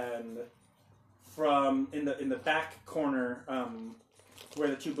 and from in the back corner, where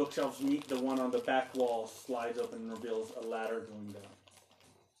the two bookshelves meet, the one on the back wall slides open and reveals a ladder going down.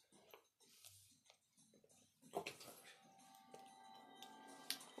 Okay.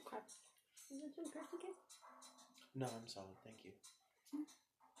 Is it some person again? No, I'm solid. Thank you.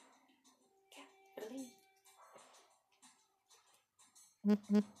 Yeah. Really?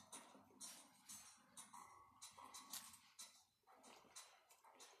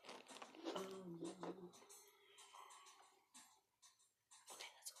 Okay,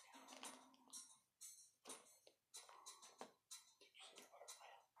 let's go down.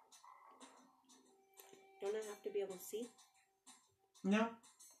 Don't I have to be able to see? No.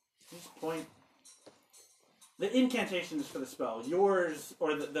 Just point. The incantation is for the spell. Yours,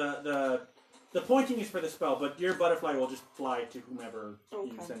 or the pointing is for the spell, but your butterfly will just fly to whomever you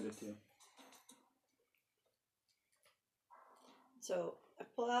Okay. send it to. So I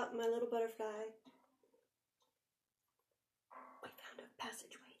pull out my little butterfly. We found a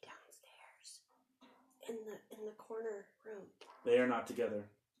passageway downstairs in the corner room. They are not together.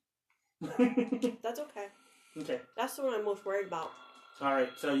 That's okay. Okay. That's the one I'm most worried about.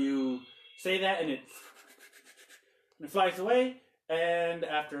 Alright, so you say that and it flies away, and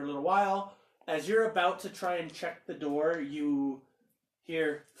after a little while, as you're about to try and check the door, you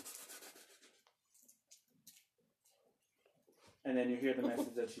hear, and then you hear the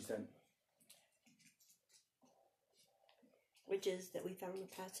message that she sent. Which is that we found the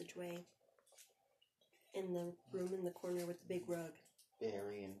passageway in the room in the corner with the big rug.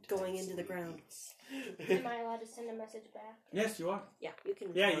 Very intense. Going into the ground. Am I allowed to send a message back? Yes, you are. Yeah, you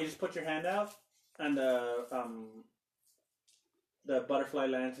can. Yeah, you just put your hand out, and the butterfly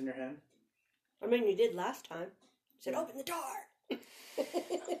lands in your hand. I mean, you did last time. You said, "Open the door."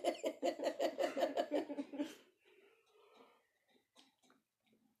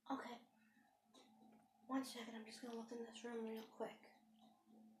 Okay. 1 second, I'm just gonna look in this room real quick.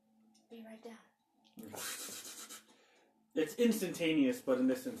 Be right down. It's instantaneous, but in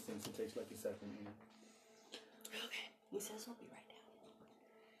this instance, it takes like a second. Okay. He says he'll be right down.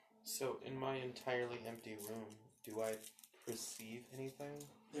 So, in my entirely empty room, do I perceive anything?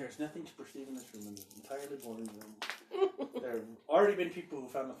 There's nothing to perceive in this room. In this entirely boring room. There have already been people who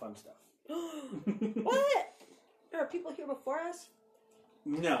found the fun stuff. What? There are people here before us?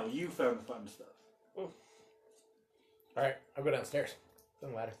 No, you found the fun stuff. Alright, I'll go downstairs. On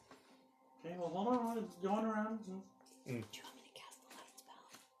the ladder. Okay, well, hold on. Going around. Do you want me to cast the light spell?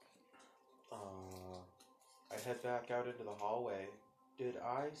 head back out into the hallway, did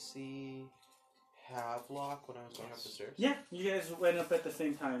I see Havelock when I was going up the stairs? Yeah, you guys went up at the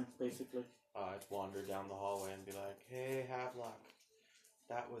same time, basically. I'd wander down the hallway and be like, "Hey, Havelock,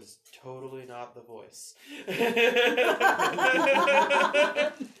 that was totally not the voice."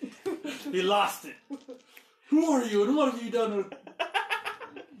 He lost it. Who are you and what have you done with...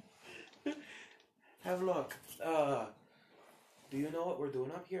 Havelock, do you know what we're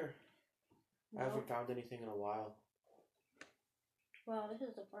doing up here? I No. haven't found anything in a while. Well, this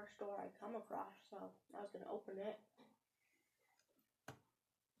is the first door I come across, so I was gonna open it.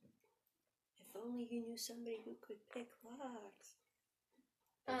 If only you knew somebody who could pick locks.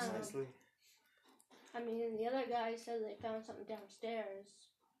 Precisely. I mean, the other guy said they found something downstairs.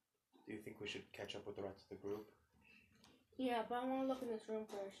 Do you think we should catch up with the rest of the group? Yeah, but I want to look in this room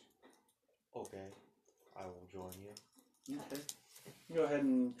first. Okay, I will join you. Okay. Go ahead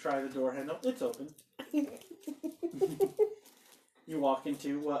and try the door handle. It's open. You walk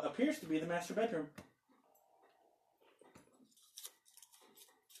into what appears to be the master bedroom.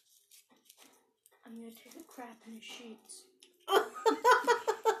 I'm gonna take a crap in the sheets.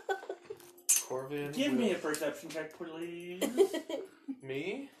 Corvin, Give me a perception check, please.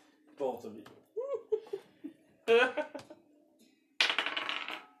 Me? Both of you.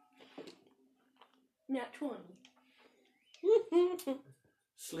 Nat 20.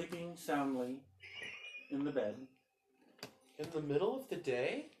 Sleeping soundly in the bed. In the middle of the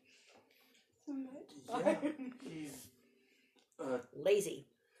day? Yeah, he's a Lazy.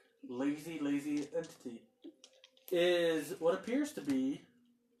 lazy entity. Is what appears to be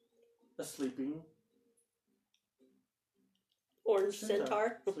a sleeping Orange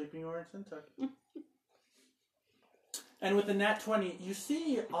centaur. Sleeping orange centaur. And with the nat 20, you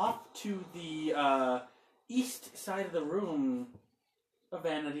see off to the east side of the room a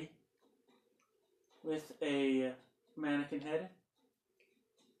vanity with a mannequin head.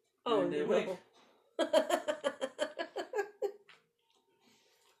 Oh and a wig. no.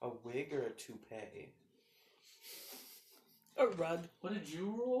 A wig or a toupee? A rug. What did you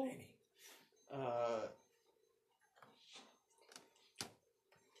roll?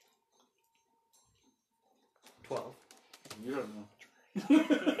 12. You don't know.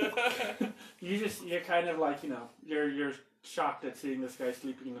 You're kind of like, you're shocked at seeing this guy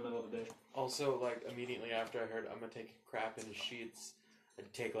sleeping in the middle of the day. Also, like, immediately after I heard I'm gonna take a crap in the sheets,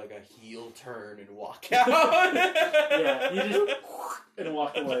 I'd take, like, a heel turn and walk out. Yeah, you just and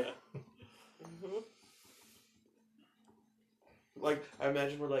walk away. Mm-hmm. Like, I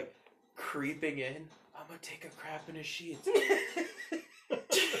imagine we're, like, creeping in. I'm gonna take a crap in his sheets.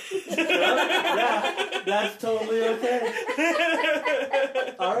 Yeah, that's totally okay.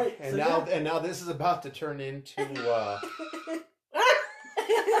 All right, And so now, yeah. and now this is about to turn into.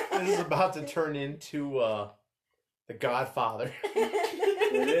 This is about to turn into The Godfather.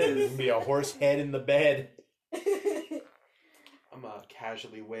 It is. Be a horse head in the bed. I'm gonna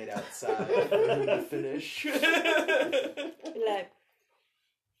casually wait outside for him to finish. Like,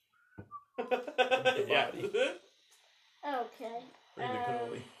 Yeah. Okay. Pretty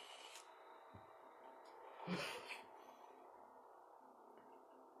cannoli.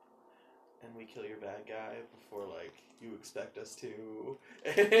 And we kill your bad guy before, like, you expect us to.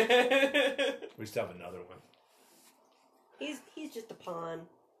 We still have another one. he's just a pawn.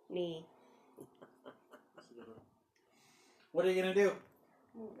 Me. What are you gonna do?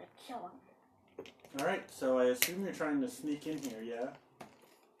 I'm gonna kill him. All right, so I assume you're trying to sneak in here, yeah?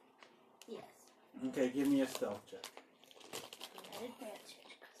 Yes. Okay, give me a stealth check. At advantage,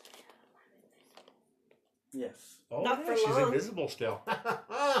 'cause I'm Yes. Oh, Not yeah, for she's long. invisible still.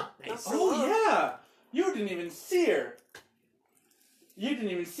 Nice. Oh yeah, you didn't even see her. You didn't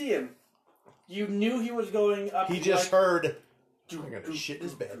even see him. You knew he was going up. He to, just like, heard. do- I'm gonna do- shit in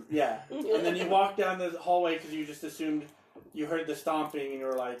his bed. Yeah, and then you walked down the hallway because you just assumed you heard the stomping, and you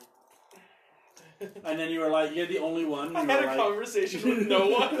were like, and then you were like, you're the only one. I And you had were a like, conversation with no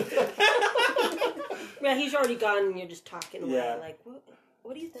one. Yeah, he's already gone and you're just talking away. Yeah. Like,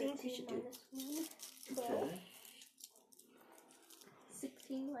 what do you think we 13 should do? minus 1, 12. Okay.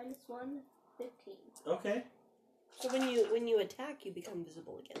 16 minus 1, 15. Okay. So when you attack, you become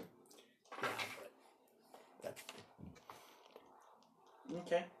visible again. That's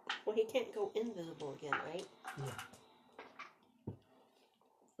Okay. Well, he can't go invisible again, right?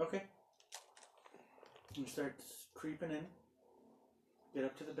 Okay. You start creeping in. Get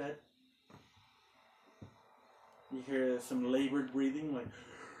up to the bed. You hear some labored breathing, like.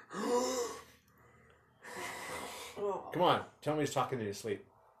 Oh. Come on, tell me he's talking in his sleep.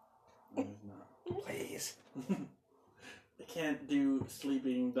 No, he's not. Please. It can't do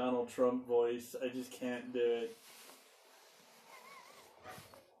sleeping Donald Trump voice. I just can't do it.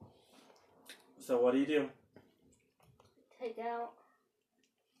 So what do you do? Take out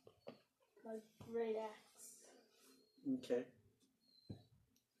my great axe. Okay.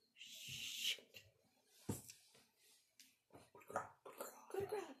 Good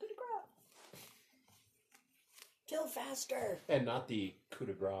grab, good grab. Kill faster. And not the coup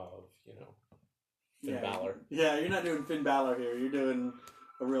de grace of, Finn Yeah. Balor. Yeah, you're not doing Finn Balor here. You're doing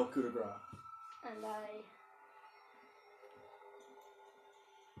a real coup de grace. And I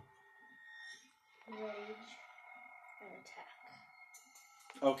rage and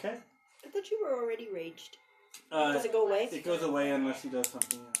attack. Okay. I thought you were already raged. Uh, Does it go away? it goes away unless he does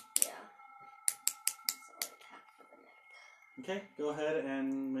something else. Yeah. So I attack for the neck. Okay, go ahead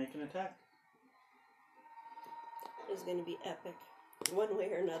and make an attack. It's going to be epic. One way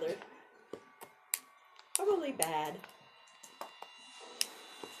or another. Probably bad.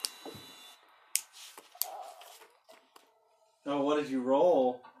 Oh, what did you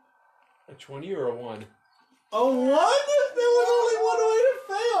roll? A 20 or a 1? Oh, what? There was only one way to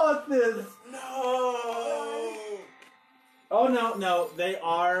fail at this. No! Oh, no. They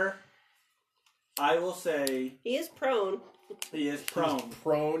are, I will say, He is prone. he is prone. He's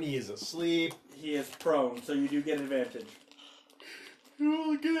prone, he is asleep. He is prone, so you do get advantage.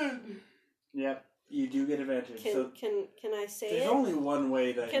 Roll again. Yep, you do get advantage. Can So can I say there's it? only one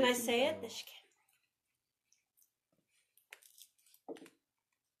way that Can you I say it?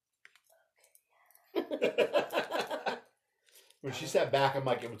 When she sat back, I'm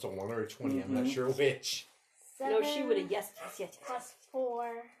like, it was a 1 or a 20. I'm not Mhm. sure which. No, she would have. Yes. Plus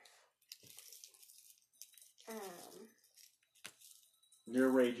 4. You're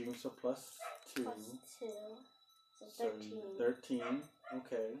raging, so plus 2. Plus 2. So So 13. 13.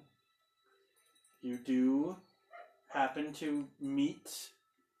 Okay. You do happen to meet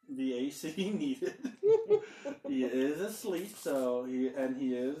the AC needed. He is asleep, so he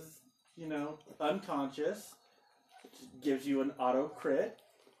is, unconscious. Which gives you an auto crit.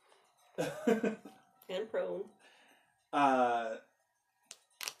 And prone.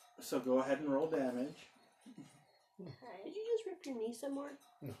 So go ahead and roll damage. Did Okay. you just rip your knee somewhere?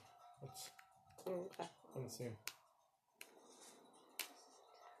 That's Oh, okay. on the same.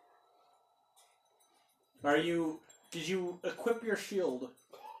 Did you equip your shield?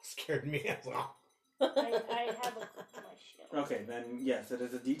 Scared me as well. I have equipped my shield. Okay, then yes, it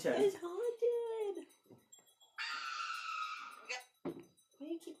is a D10. It's haunted. Why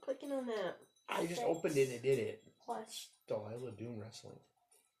do you keep clicking on that? I just opened it and it did it. Plus, Delilah Doom Wrestling.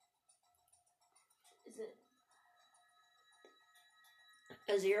 is it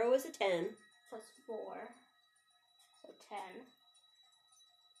A 0 is a 10. plus 4? So 10.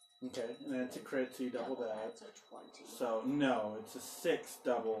 Okay, and then it's a crit, so you double that. So 20. So, no, it's a 6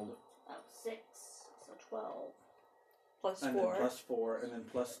 doubled, Oh, 6. So 12. Plus and 4. then plus 4, and then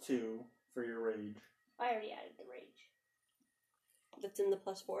plus 2 for your rage. I already added the rage. That's in the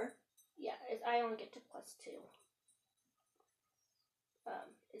plus 4. Yeah, I only get to plus 2.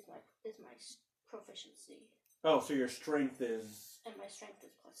 Is my proficiency, Oh, so your strength is... and my strength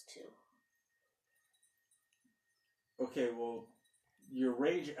is plus 2. Okay, well, your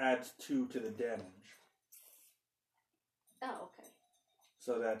rage adds 2 to the damage. Oh, okay.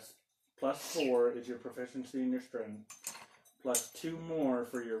 So that's plus 4 is your proficiency in your strength, plus 2 more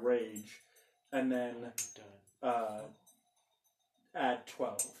for your rage, and then Done. add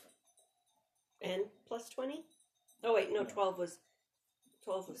 12. And plus 20? Oh, wait, no, 12 was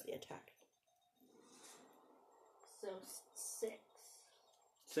the attack. So 6.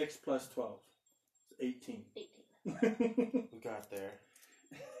 6 plus 12. 18. 18. We got there.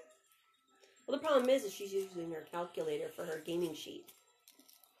 Well, the problem is she's using her calculator for her gaming sheet.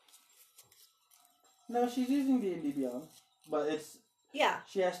 No, she's using D&D Beyond, but Yeah,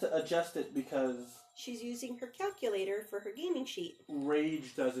 she has to adjust it because she's using her calculator for her gaming sheet.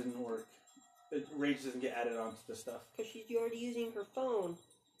 rage doesn't work. Rage doesn't get added onto the stuff. Because she's already using her phone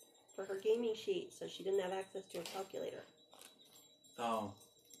for her gaming sheet, so she didn't have access to her calculator. Oh.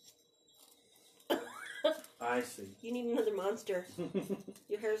 I see. You need another monster.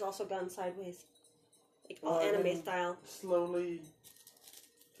 Your hair's also gone sideways. Like all Well, anime then- style. Slowly.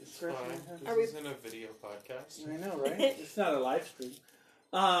 It's Scratch fine. my head. This Are we- isn't a video podcast. I know, right? It's not a live stream.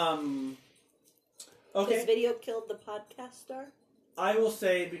 This Okay. video killed the podcast star? I will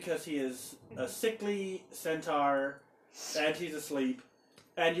say because he is a sickly centaur and he's asleep,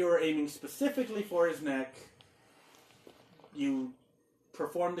 and you are aiming specifically for his neck, you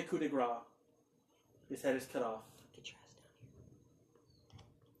perform the coup de grace. His head is cut off, Get your ass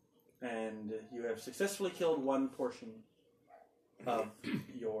down and you have successfully killed one portion of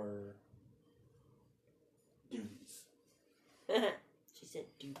your duties. She said,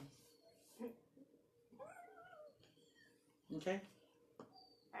 dude. Okay.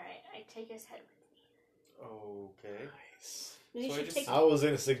 Alright, I take his head with me. Okay. Nice. No, you So I should just- take I was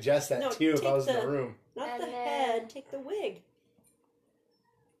going to suggest that No, too if I take was in the- the room. not And the then- head, take the wig.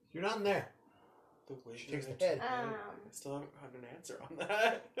 You're not in there. The wig She takes the that- head. I still haven't gotten an answer on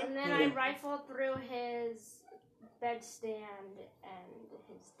that. And then I rifle through his bedstand and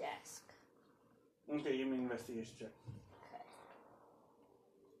his desk. Okay, give me an investigation check. Okay.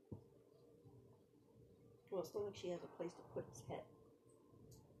 Well, it's not like she has a place to put his head.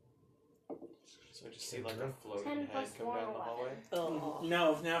 So I just see like a 10 floating head plus come 1, down the 11. hallway. Oh.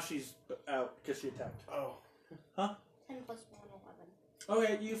 No, now she's out because she attacked. Oh. 10 plus 1, 11.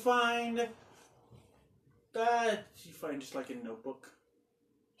 Okay, you find that you find just like a notebook.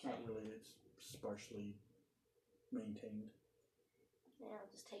 Not really. It's sparsely maintained. Yeah, I'll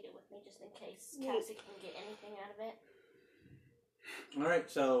just take it with me just in case Yeah. Cassie can get anything out of it. All right,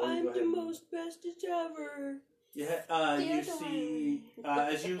 so go I'm ahead the and- most bestest ever. Yeah, Dear you see,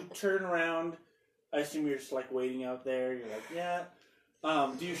 as you turn around, I assume you're just like waiting out there. You're like, yeah.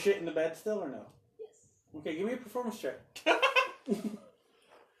 Do you shit in the bed still or no? Yes. Okay, give me a performance check.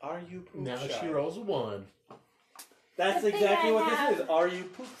 Are you poop Now shy? she rolls a 1. That's Good thing exactly I what have- this is. Are you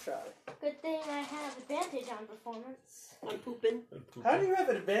poop shy? Good thing I have advantage on performance. I'm pooping. How do you have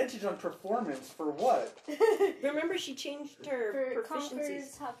advantage on performance for what? Remember, she changed her For proficiencies.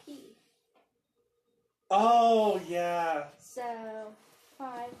 Conqueror's Hockey. Oh yeah. So,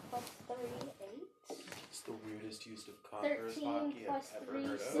 5 plus 3, 8. It's the weirdest use of Conqueror's 13 hockey plus I've ever 3,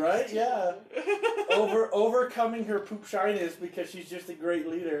 heard 16. of. Right, yeah. Overcoming her poop shyness because she's just a great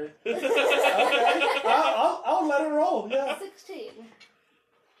leader. Okay, I'll let her roll. Yeah. 16.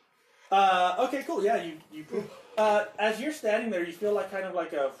 Okay, cool. Yeah, you poop. As you're standing there, you feel like kind of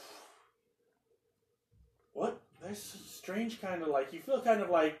like a what? There's a strange kind of like you feel kind of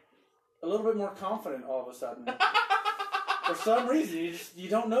like a little bit more confident all of a sudden. For some reason, you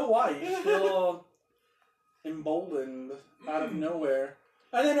don't know why. You just feel emboldened out of nowhere,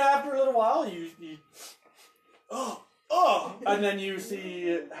 and then after a little while, you and then you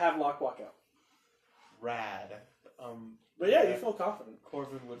see Havelock walk out. Rad. But yeah, you feel confident.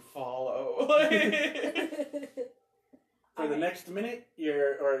 Corvin would follow. For the next minute,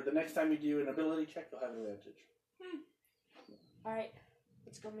 or the next time you do an ability check, you'll have an advantage. Alright,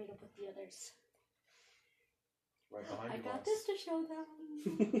 let's go meet up with the others. Right behind I you, got boss. this to show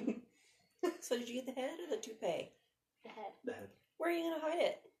them. So did you get the head or the toupee? The head. The head. Where are you going to hide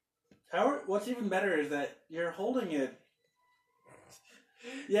it? What's even better is that you're holding it.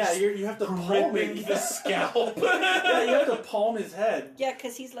 Yeah, you have to palm Gripping it. the scalp. Yeah, you have to palm his head. Yeah,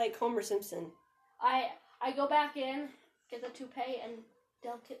 because he's like Homer Simpson. I go back in, get the toupee, and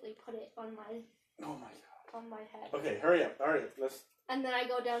delicately put it on my Oh my god. on my head. Okay, hurry up. Let's. And then I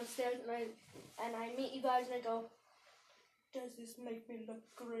go downstairs and I meet you guys and I go, does this make me look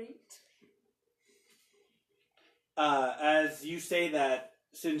great? As you say that,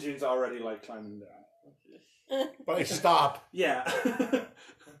 Sinjin's already like climbing down. But stop. Yeah.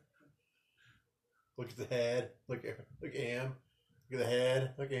 Look at the head. Look at him. Look at the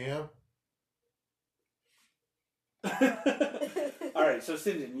head. Look at him. All right, so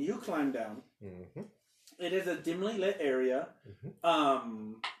Sinjin, you climb down. Mm-hmm. It is a dimly lit area.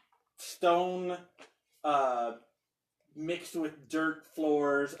 Mhm. Stone mixed with dirt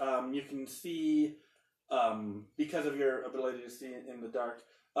floors. You can see, because of your ability to see in the dark,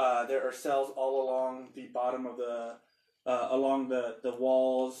 there are cells all along the bottom of along the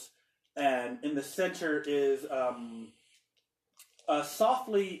walls. And in the center is a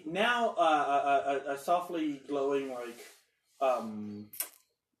softly glowing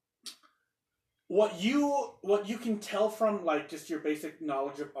what you can tell from like just your basic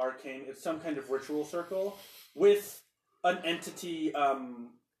knowledge of arcane, it's some kind of ritual circle with an entity on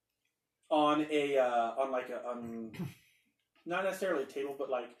not necessarily a table, but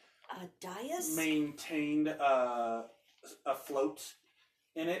like A dais? maintained a float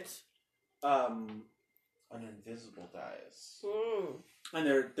in it. An invisible dais. And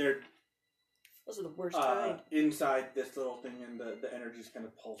they're Those are the worst kind. inside this little thing, and the energy's kind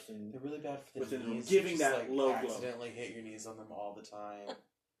of pulsing. They're really bad for the Within them, knees. giving You that just, like, low glow. accidentally hit your knees on them all the time.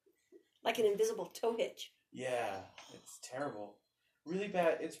 Like an invisible toe hitch. Yeah, it's terrible. Really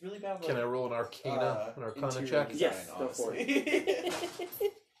bad. It's really bad. Can I roll an Arcana interior check? design, Yes, go for honestly.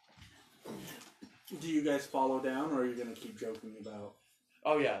 Do you guys follow down, or are you gonna keep joking about?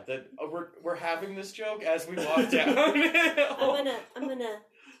 Oh yeah, that we're having this joke as we walk down. I'm gonna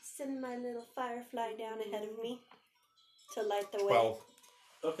send my little firefly down ahead of me. to light the way. 12.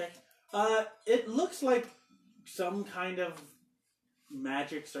 Okay. It looks like some kind of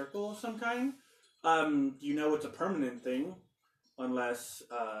magic circle of some kind. You know it's a permanent thing, unless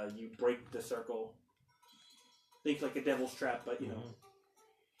you break the circle. Think like a devil's trap, but you know.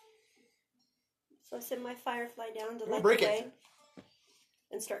 So I send my firefly down to We'll light the break it. way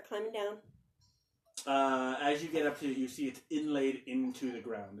and start climbing down. As you get up to it, you see it's inlaid into the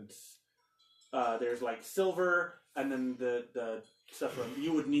ground. It's there's like silver, and then the stuff.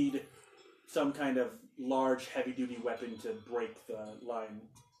 You would need some kind of large, heavy-duty weapon to break the line.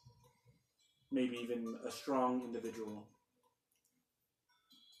 Maybe even a strong individual.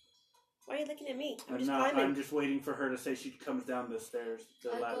 Why are you looking at me? I'm I'm just not. climbing. I'm just waiting for her to say she comes down the stairs,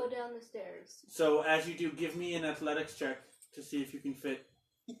 the I ladder. go down the stairs. So as you do, give me an athletics check to see if you can fit.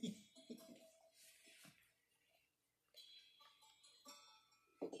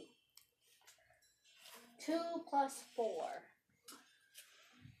 2 plus 4.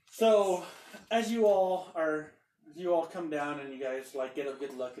 So as you all come down and you guys like get a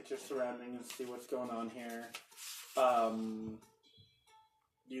good look at your surroundings and see what's going on here.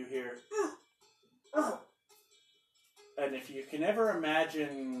 You hear, and if you can ever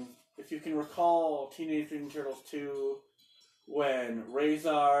imagine, if you can recall Teenage Mutant Ninja Turtles 2, when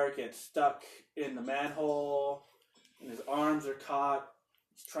Razor gets stuck in the manhole and his arms are caught,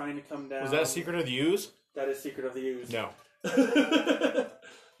 he's trying to come down. Was that Secret of the Ooze? That is Secret of the Ooze. No.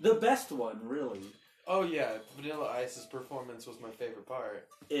 The best one, really. Oh yeah, Vanilla Ice's performance was my favorite part.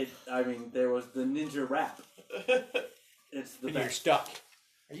 There was the ninja rap. It's the And you're best. stuck.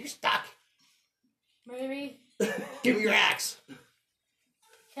 Are you stuck? Maybe. Give me your axe.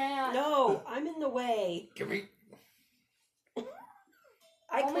 Can I? No, I'm in the way. Give me.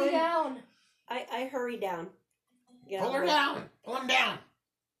 I Pull me climb. down. I hurry down. Get Pull out her of the way. down. Pull him down.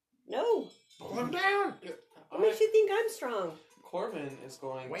 No. Pull him down. What makes you think I'm strong? Corvin is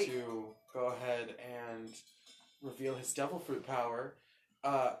going Wait. to go ahead and reveal his devil fruit power,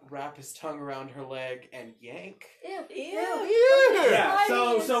 wrap his tongue around her leg, and yank. Ew. Ew. Yeah.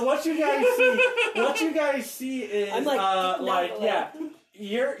 So what you guys see is I'm like, getting out the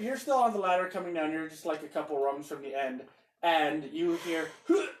way. you're still on the ladder coming down. You're just like a couple rungs from the end, and you hear.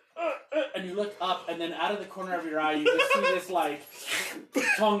 And you look up, and then out of the corner of your eye, you just see this like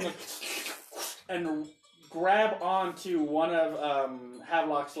tongue, and grab onto one of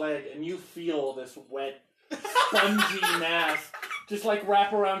Havelock's leg, and you feel this wet, spongy mass just like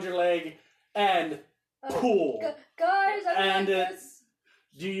wrap around your leg and pull. Guys, I And, like this.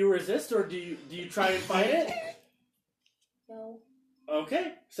 Do you resist, or do you try and fight it? No.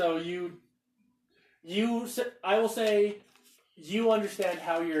 Okay, so I will say you understand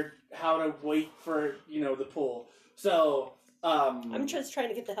how to wait for the pull. So I'm just trying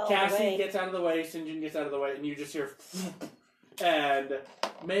to get the hell out of the Cassie way. gets out of the way, Sinjin gets out of the way, and you just hear and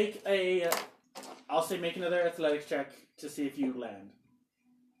make another athletics check to see if you land.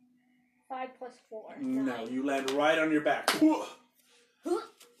 5 plus 4. No, 9. you land right on your back.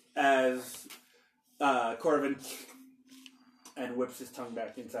 As Corvin and whips his tongue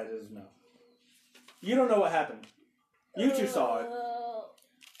back inside his mouth. You don't know what happened. You two saw it.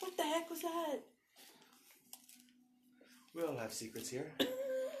 What the heck was that? We all have secrets here.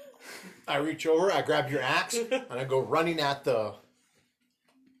 I reach over, I grab your axe, and I go running at the.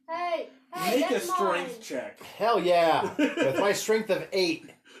 Hey, Make a that's strength mine. check. Hell yeah! With my strength of 8.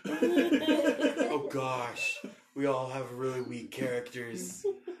 Oh gosh, we all have really weak characters.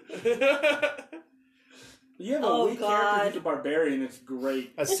 You have a Oh, weak character God. who's a barbarian. It's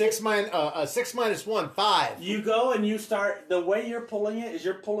great. A 6 minus 1, 5. You go and you start. The way you're pulling it is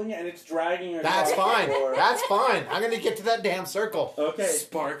you're pulling it and it's dragging across That's fine. the floor. That's fine. I'm gonna get to that damn circle. Okay.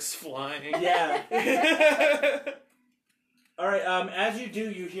 Sparks flying. Yeah. All right. As you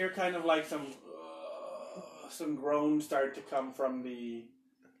do, you hear kind of like some groans start to come from the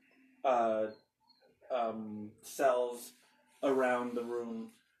cells around the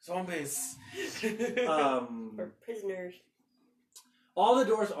room. Zombies. We're prisoners. All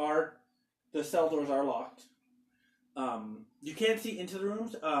the cell doors are locked. You can't see into the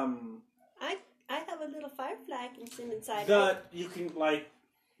rooms. I have a little firefly I can send inside. You can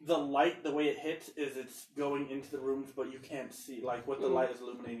the light, the way it hits is it's going into the rooms, but you can't see what the light is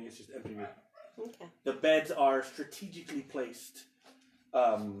illuminating. It's just empty. Okay. The beds are strategically placed,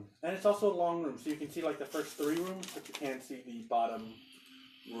 and it's also a long room, so you can see the first 3 rooms, but you can't see the bottom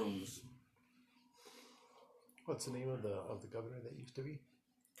rooms. What's the name of the governor that used to be?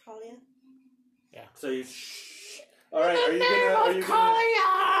 Kalia? So you. All right. Are you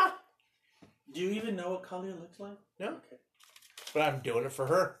gonna? Do you even know what Kalia looks like? No. Okay. But I'm doing it for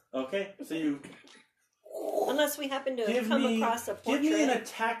her. Okay. So you. Unless we happen to give come me across a portrait. give me an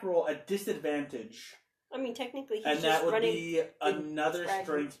attack roll at disadvantage, I mean, technically, he's and just that would running. be another dragon.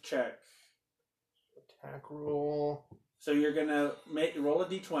 strength check. Attack roll. So you're gonna roll a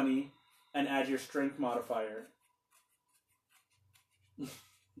d20 and add your strength modifier.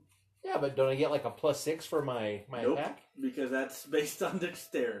 Yeah, but don't I get like a +6 for my Nope, attack? because that's based on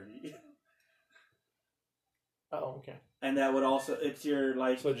dexterity, Oh, okay. and that would also it's your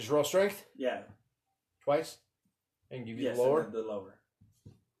like So just roll strength yeah twice, and give you yes the lower. and then the lower.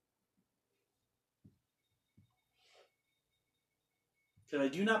 Because I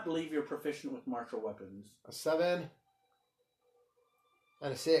do not believe you're proficient with martial weapons. A 7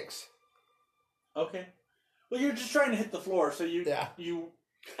 and a 6. Okay. Well, you're just trying to hit the floor, so you Yeah.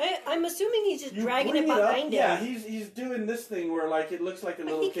 I'm assuming he's just you dragging bring it up. behind him. Yeah, he's doing this thing where like it looks like a But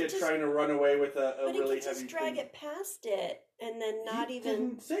little he could kid just- trying to run away with a But he really could heavy just drag thing. it past it and then not You even.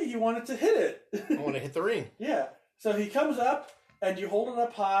 didn't say you wanted to hit I it. want to hit the ring. Yeah. So he comes up and you hold it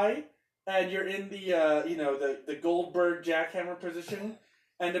up high, and you're in the the Goldberg jackhammer position,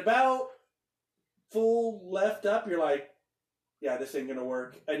 and about full left up, you're like, yeah, this ain't gonna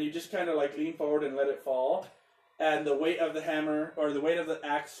work, and you just kind of like lean forward and let it fall, and the weight of the hammer or the weight of the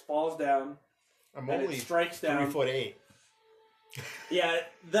axe falls down, I'm and only it strikes down. 3'8". Yeah,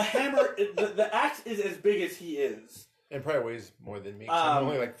 the hammer, the axe is as big as he is. And probably weighs more than me. 'Cause I'm Um,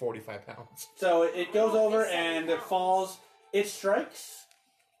 only like 45 pounds. So it goes Oh, over it's and 7 it falls. It strikes.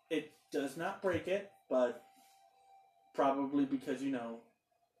 It does not break it, but probably because you're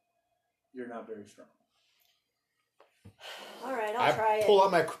not very strong. All right, I'll I try it. pull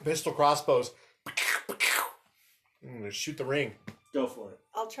out my pistol crossbows. I'm gonna shoot the ring. Go for it.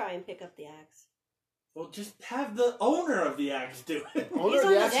 I'll try and pick up the axe. Well, just have the owner of the axe do it. He's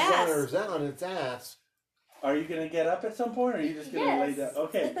on his ass. on its ass. Are you gonna get up at some point, or are you just gonna lay Yes. down?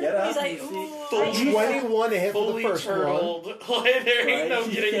 Okay, get up. He's like, you "Ooh, see, I you- 21 to hit for the Fully first one. turtled. Like, there ain't no Right,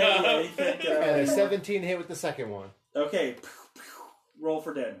 you getting can't- yeah, up. you can't get up And a anymore. 17 hit with the second one. Okay, roll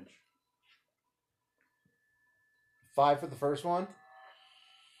for damage. 5 for the first one.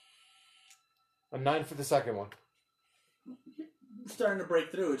 A 9 for the second one. Starting to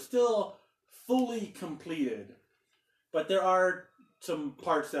break through. It's still fully completed, but there are some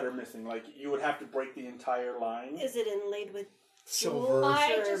parts that are missing. Like you would have to break the entire line. Is it inlaid with Silver.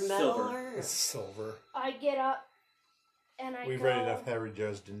 I jewels or just- metal? Silver. Or... It's silver. I get up and I We've go, read enough Harry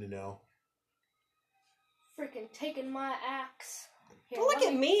Justin to know. freaking taking my axe. Here, Don't look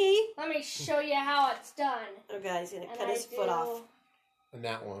let at me. Let me show you how it's done. Oh, God, he's gonna And cut I his do foot off. And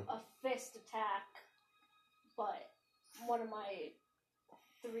that one. a fist attack, but one of my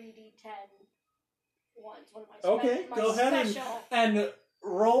 3d10 ones. One of my Okay, my go ahead special. and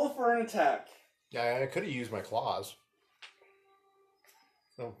roll for an attack. Yeah, I could have used my claws.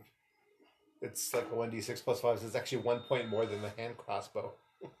 So it's like a 1d6 plus 5, so it's actually 1 point more than the hand crossbow.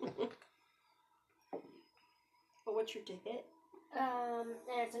 But what's your to hit? And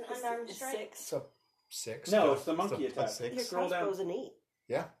it's an unarmed It's strike. 6. So 6. No, so- it's the monkey so plus attack. Your 6. Scroll down. crossbow's an 8.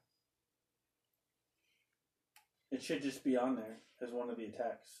 Yeah. It should just be on there as one of the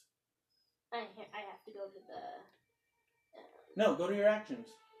attacks. I have to go to the. No, go to your actions.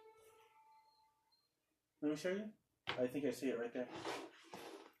 Let me show you. I think I see it right there.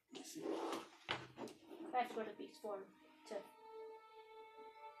 You see? I have to go to beast form to.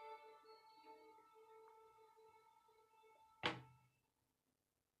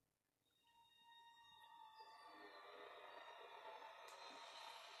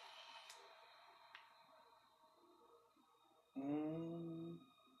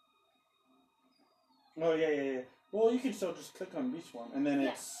 Oh yeah. Well, you can still just click on beast form, and then Yeah,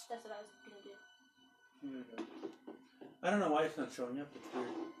 it's. that's what I was gonna do. Here we go. I don't know why it's not showing up. It's weird.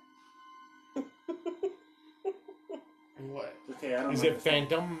 What? Okay, I don't Is know. it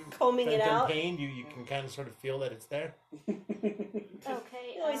phantom? Combing it phantom out. pain? You can kind of sort of feel that it's there.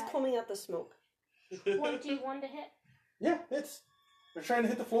 Okay. No, he's combing out the smoke. 21 to hit. Yeah, it's. We're trying to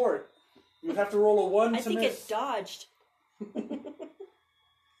hit the floor. You would have to roll a 1 I to think miss. it dodged.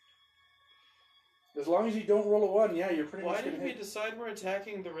 As long as you don't roll a 1, yeah, you're pretty Why much gonna did we hit. decide we're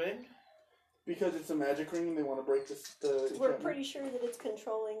attacking the ring? Because it's a magic ring and they want to break this. We're enchantment. pretty sure that it's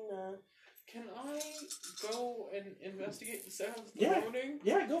controlling the. Can I go and investigate the sounds of the Yeah. moaning?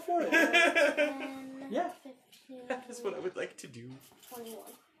 Yeah, go for it. 10, Yeah. 15, That is what I would like to do. 21.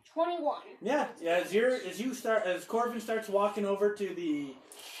 21. Yeah. As Corvin starts walking over to the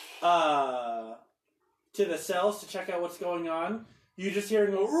cells to check out what's going on, you just hear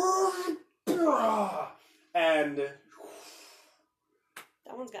him go, and That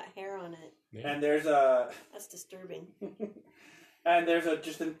one's got hair on it. Yeah. there's a That's disturbing. And there's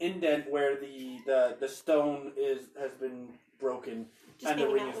just an indent where the stone has been broken, Just and the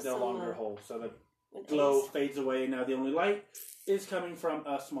hanging ring out is with no some, longer whole. So the with glow Ace. fades away, and now the only light is coming from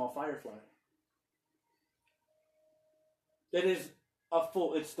a small firefly. It is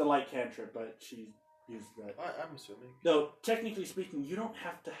it's the light cantrip, but she used that. I'm assuming. Though, technically speaking, you don't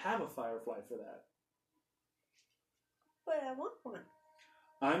have to have a firefly for that. But I want one.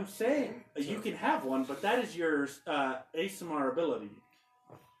 I'm saying you can have one, but that is your ASMR ability.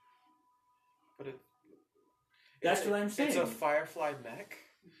 But That's what I'm saying. It's a firefly mech.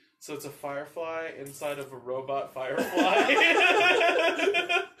 So it's a firefly inside of a robot firefly.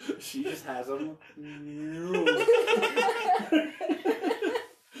 She just has them.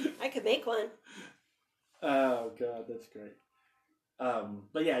 I could make one. Oh god, that's great.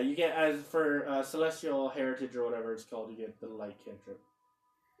 But yeah, you get, as for Celestial Heritage or whatever it's called, you get the light cantrip.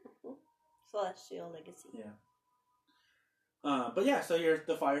 Celestial Legacy. Yeah. But yeah, so you're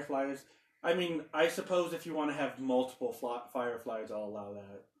the fireflies. I mean, I suppose if you want to have multiple fireflies, I'll allow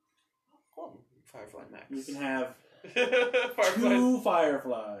that. Cool. Firefly mechs. You can have Fireflies. 2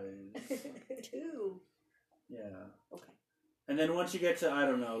 fireflies. 2. Yeah. Okay. And then once you get to, I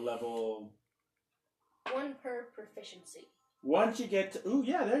don't know, level... 1 per proficiency. Once you get to... Ooh,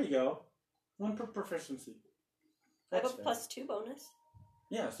 yeah, there you go. 1 per proficiency. I have a fair. +2 bonus.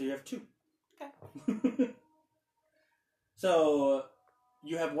 Yeah, so you have 2. Okay. So,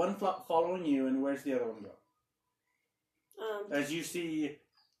 you have one following you, and where's the other one go? As you see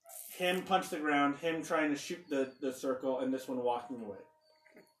him punch the ground, him trying to shoot the circle, and this one walking away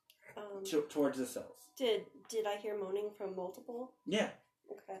towards the cells. Did I hear moaning from multiple? Yeah.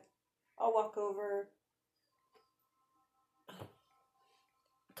 Okay. I'll walk over.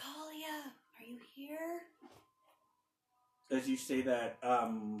 Kalia, are you here? As you say that,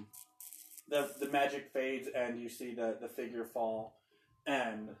 the magic fades, and you see the figure fall,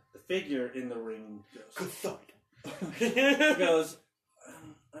 and the figure in the ring goes... He goes,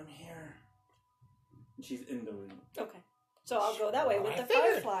 I'm here. And she's in the ring. Okay. So I'll go that way with the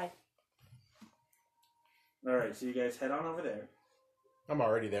figured. firefly. Alright, so you guys head on over there. I'm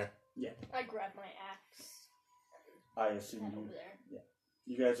already there. I grab my axe. I And assume head you... over there.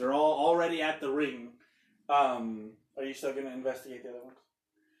 You guys are all already at the ring. Are you still going to investigate the other ones?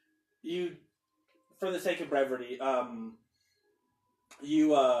 You, for the sake of brevity,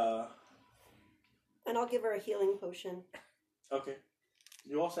 you, And I'll give her a healing potion. okay.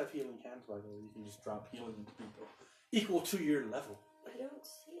 You also have healing hands, by the way. You can just drop healing into people. Equal to your level. I don't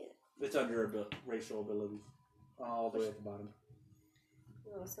see it. It's under racial abilities. All the way at the bottom.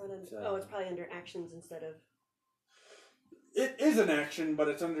 No, it's not under. So- Oh, it's probably under actions instead of. It is an action, but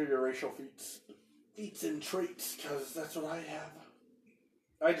it's under your racial feats and traits, because that's what I have.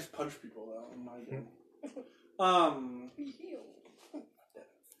 I just punch people, though. I'm not even...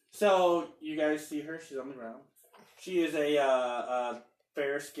 So, you guys see her. She's on the ground. She is a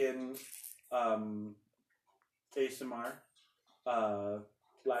fair-skinned ASMR.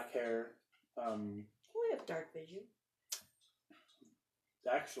 Black hair. I have dark vision.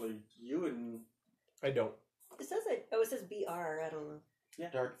 Actually, you and... I don't. It says it. Oh, it says BR. I don't know.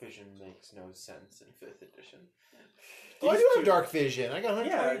 Dark vision makes no sense in 5th edition. Oh, I These do two- have dark vision. I got 120,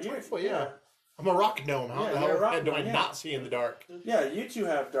 Yeah, 24, yeah. I'm a rock gnome. How Yeah, the you're a hell rock do I gnome, yeah. not see in the dark? Yeah, you two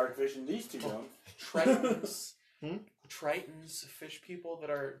have dark vision. These two don't. Tritons. Hmm? Tritons, fish people that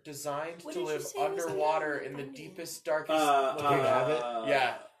are designed What to did you live say was underwater the in the name? deepest, darkest. we have it?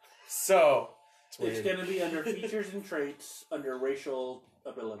 Yeah. So, It's It's weird. going to be under features and traits, under racial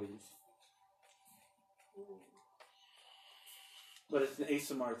abilities. But it's an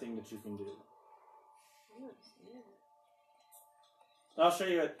ASMR thing that you can do. I don't see it. I'll show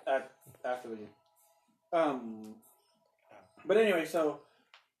you at after the game. But anyway, so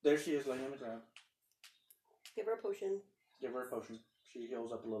there she is laying on the ground. Give her a potion. Give her a potion. She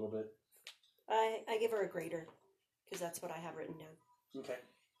heals up a little bit. I give her a greater because that's what I have written down. Okay.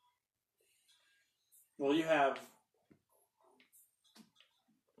 Well, you have...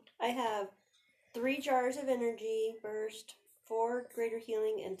 I have 3 jars of energy burst, 4 greater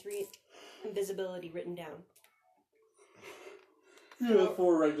healing, and 3 invisibility written down. You have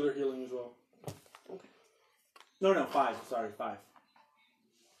 4 regular healing as well. Okay. No, 5. Sorry, 5.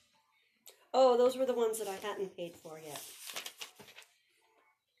 Oh, those were the ones that I hadn't paid for yet.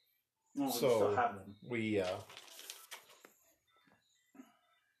 No, you So- still have them.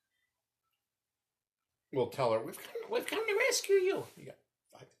 We'll tell her, we've come to rescue you. You got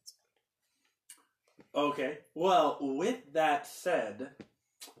 5 minutes. Okay. Well, with that said,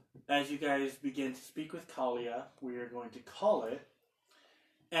 as you guys begin to speak with Kalia, we are going to call it.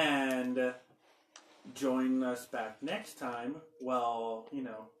 And join us back next time. Well,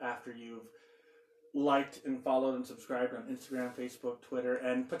 after you've liked and followed and subscribed on Instagram, Facebook, Twitter,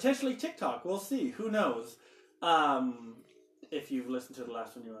 and potentially TikTok. We'll see. Who knows? If you've listened to the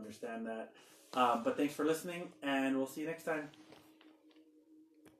last one, you understand that. But thanks for listening, and we'll see you next time.